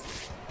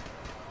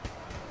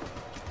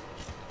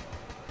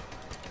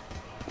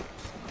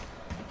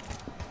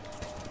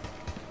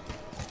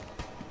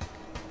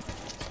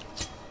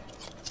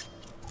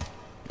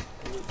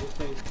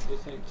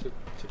 This ain't to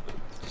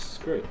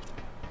screw.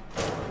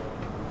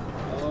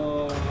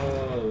 Oh,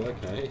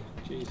 okay.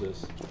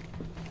 Jesus.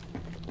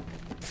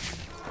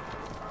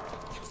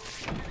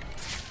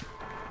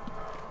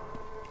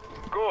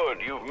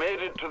 Good, you've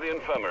made it to the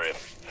infirmary.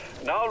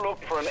 Now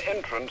look for an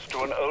entrance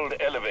to an old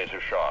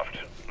elevator shaft.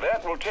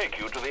 That will take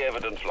you to the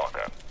evidence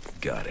locker.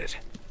 Got it.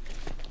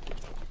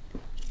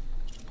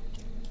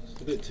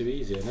 It's a bit too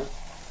easy, isn't it?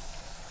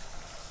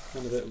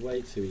 Kind of a bit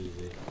way too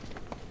easy.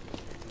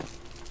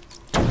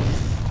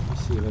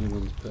 Let's see if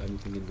anyone's put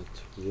anything in the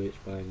Twitch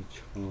by any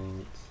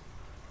chance.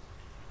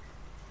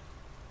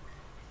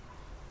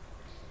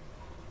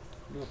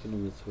 Nothing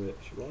on the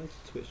Twitch. Why is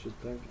the Twitch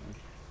just blank now?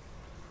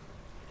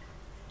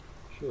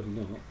 Surely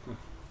not.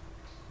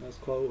 That's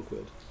quite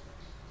awkward.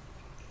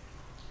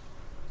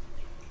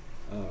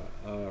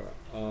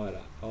 Alright.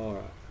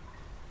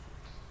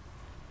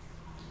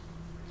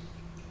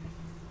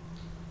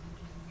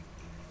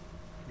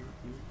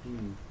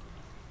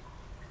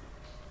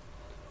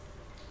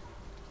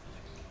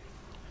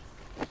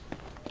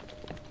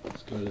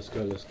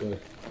 Let's go.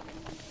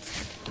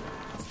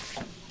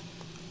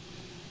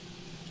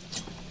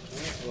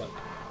 Right.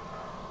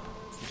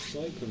 I'm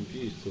so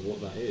confused to what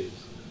that is.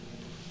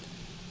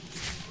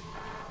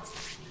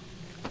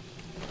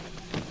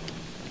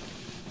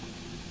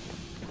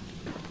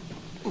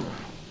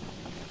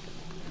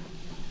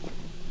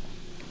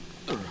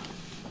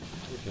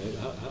 Okay,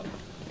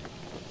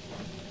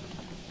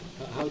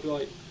 how do I...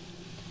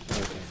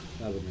 Okay,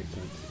 that would make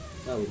sense.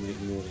 That would make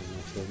more than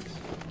enough sense.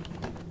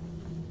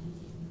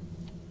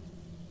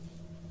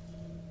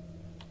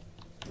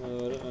 I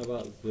don't know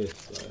about this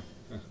though.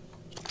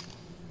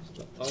 It's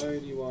the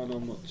only one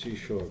I'm not too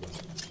sure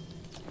about.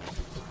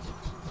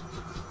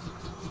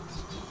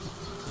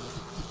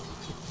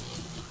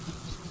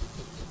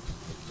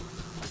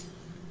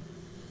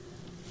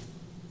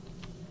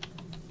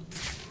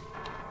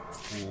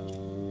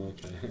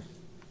 Okay.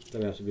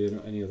 Don't have to be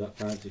any of that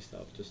fancy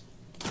stuff, just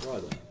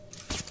right there.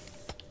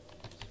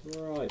 Just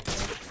right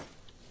there.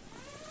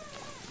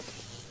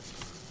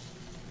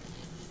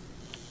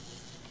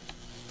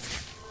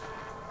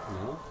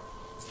 Now?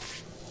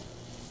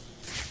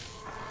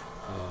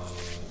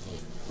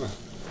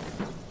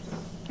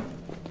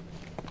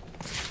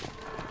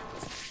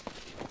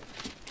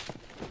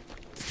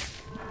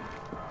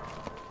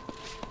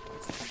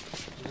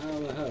 How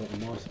the hell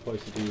am I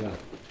supposed to do that?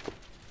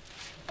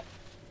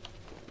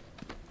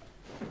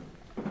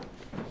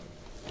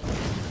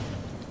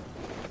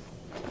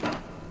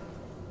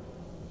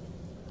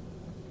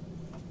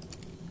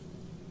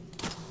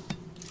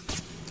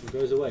 It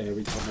goes away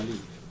every time I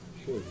leave.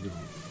 Surely not.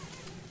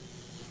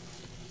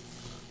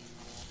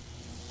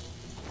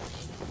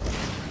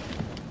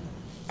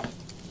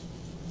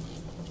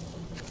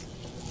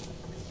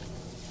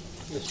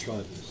 Let's try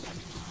this.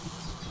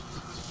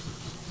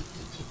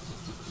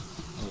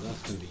 Oh,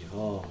 that's going to be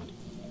hard.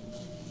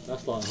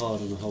 That's like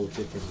hard on a whole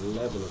different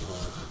level of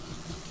hard.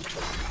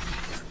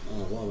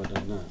 Oh, why have I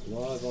done that?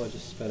 Why have I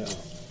just sped it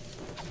up?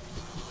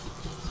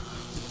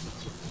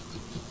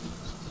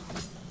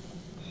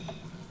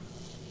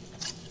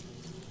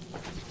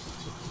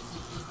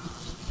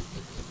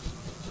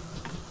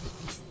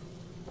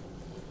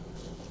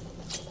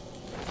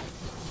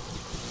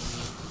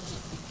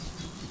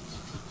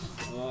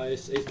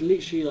 It's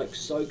literally like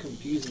so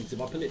confusing because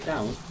if I pull it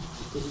down, it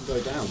doesn't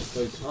go down, it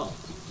goes up.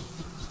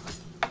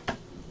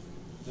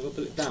 If I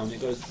pull it down,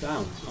 it goes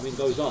down. I mean,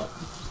 goes up.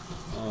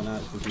 Oh, now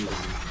it's confusing me.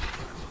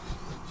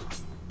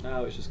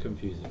 Now it's just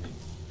confusing me.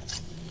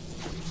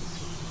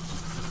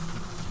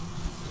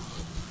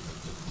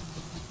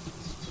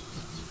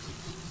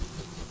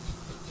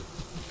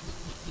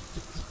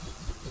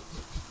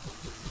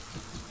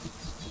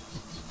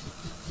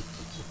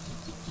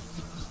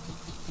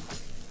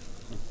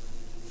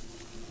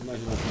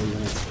 Imagine that's not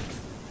even it.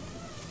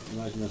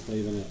 Imagine that's not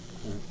even it.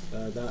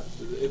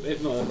 If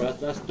not,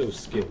 that's still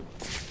skill.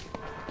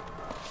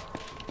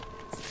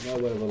 No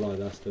word of a lie,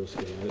 that's still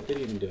skill. I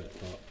didn't even do it,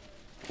 but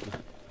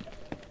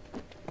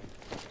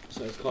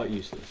so it's quite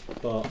useless.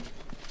 But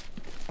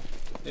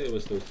it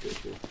was still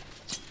skillful.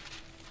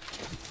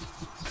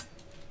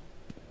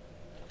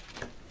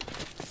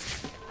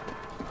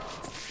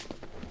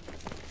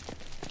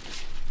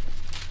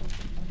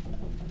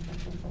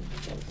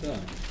 What's that?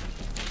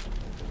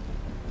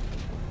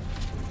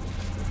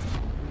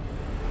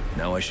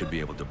 Now I should be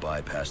able to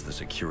bypass the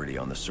security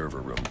on the server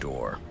room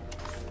door.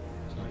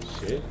 Tight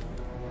shit.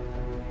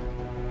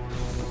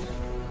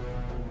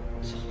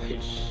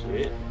 Tight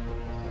shit.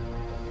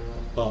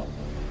 But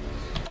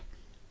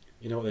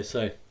you know what they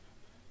say,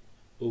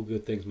 all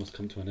good things must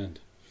come to an end.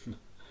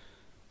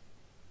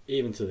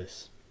 Even to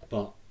this.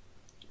 But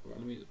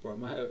bro,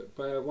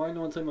 why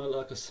no one tell me I look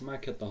like a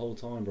smackhead the whole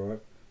time, bro?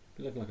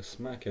 You look like a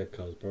smackhead,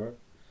 cuz, bro.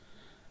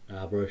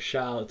 Bro,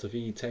 shout out to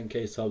the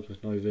 10k subs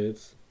with no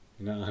vids.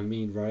 You know what I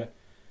mean, bro?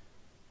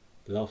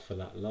 Love for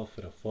that, love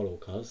for the follow,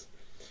 cuz.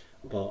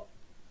 But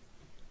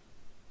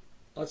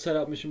I'd say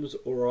that mission was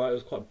alright. It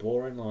was quite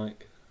boring,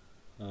 like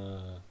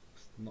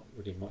not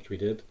really much we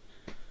did.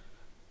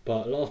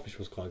 But last mission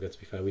was quite good, to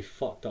be fair. We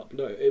fucked up.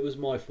 No, it was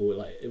my fault.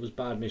 Like, it was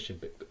bad mission,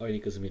 but only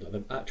because of me. Like,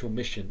 the actual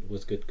mission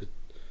was good because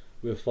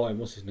we were fighting.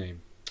 What's his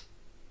name?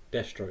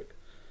 Deathstroke.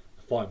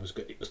 The fight was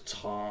good. It was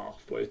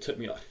tough, but it took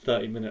me like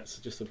 30 minutes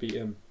just to beat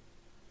him.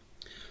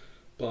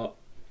 But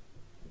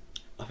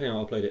I think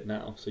I'll upload it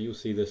now, so you'll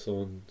see this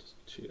on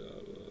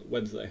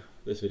Wednesday.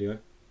 This video.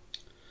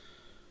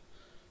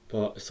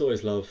 But it's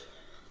always love.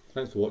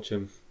 Thanks for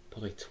watching.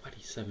 Probably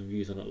 27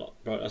 views on a lot,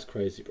 bro. That's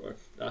crazy, bro.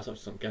 That's actually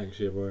some gang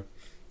shit, bro.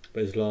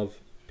 But it's love,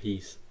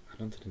 peace,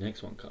 and on to the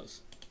next one,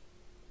 cuz.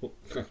 Oh,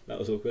 that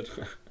was awkward.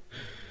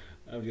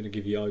 I'm gonna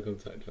give you eye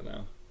contact for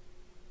now.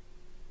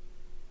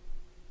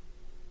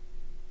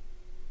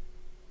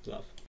 Love.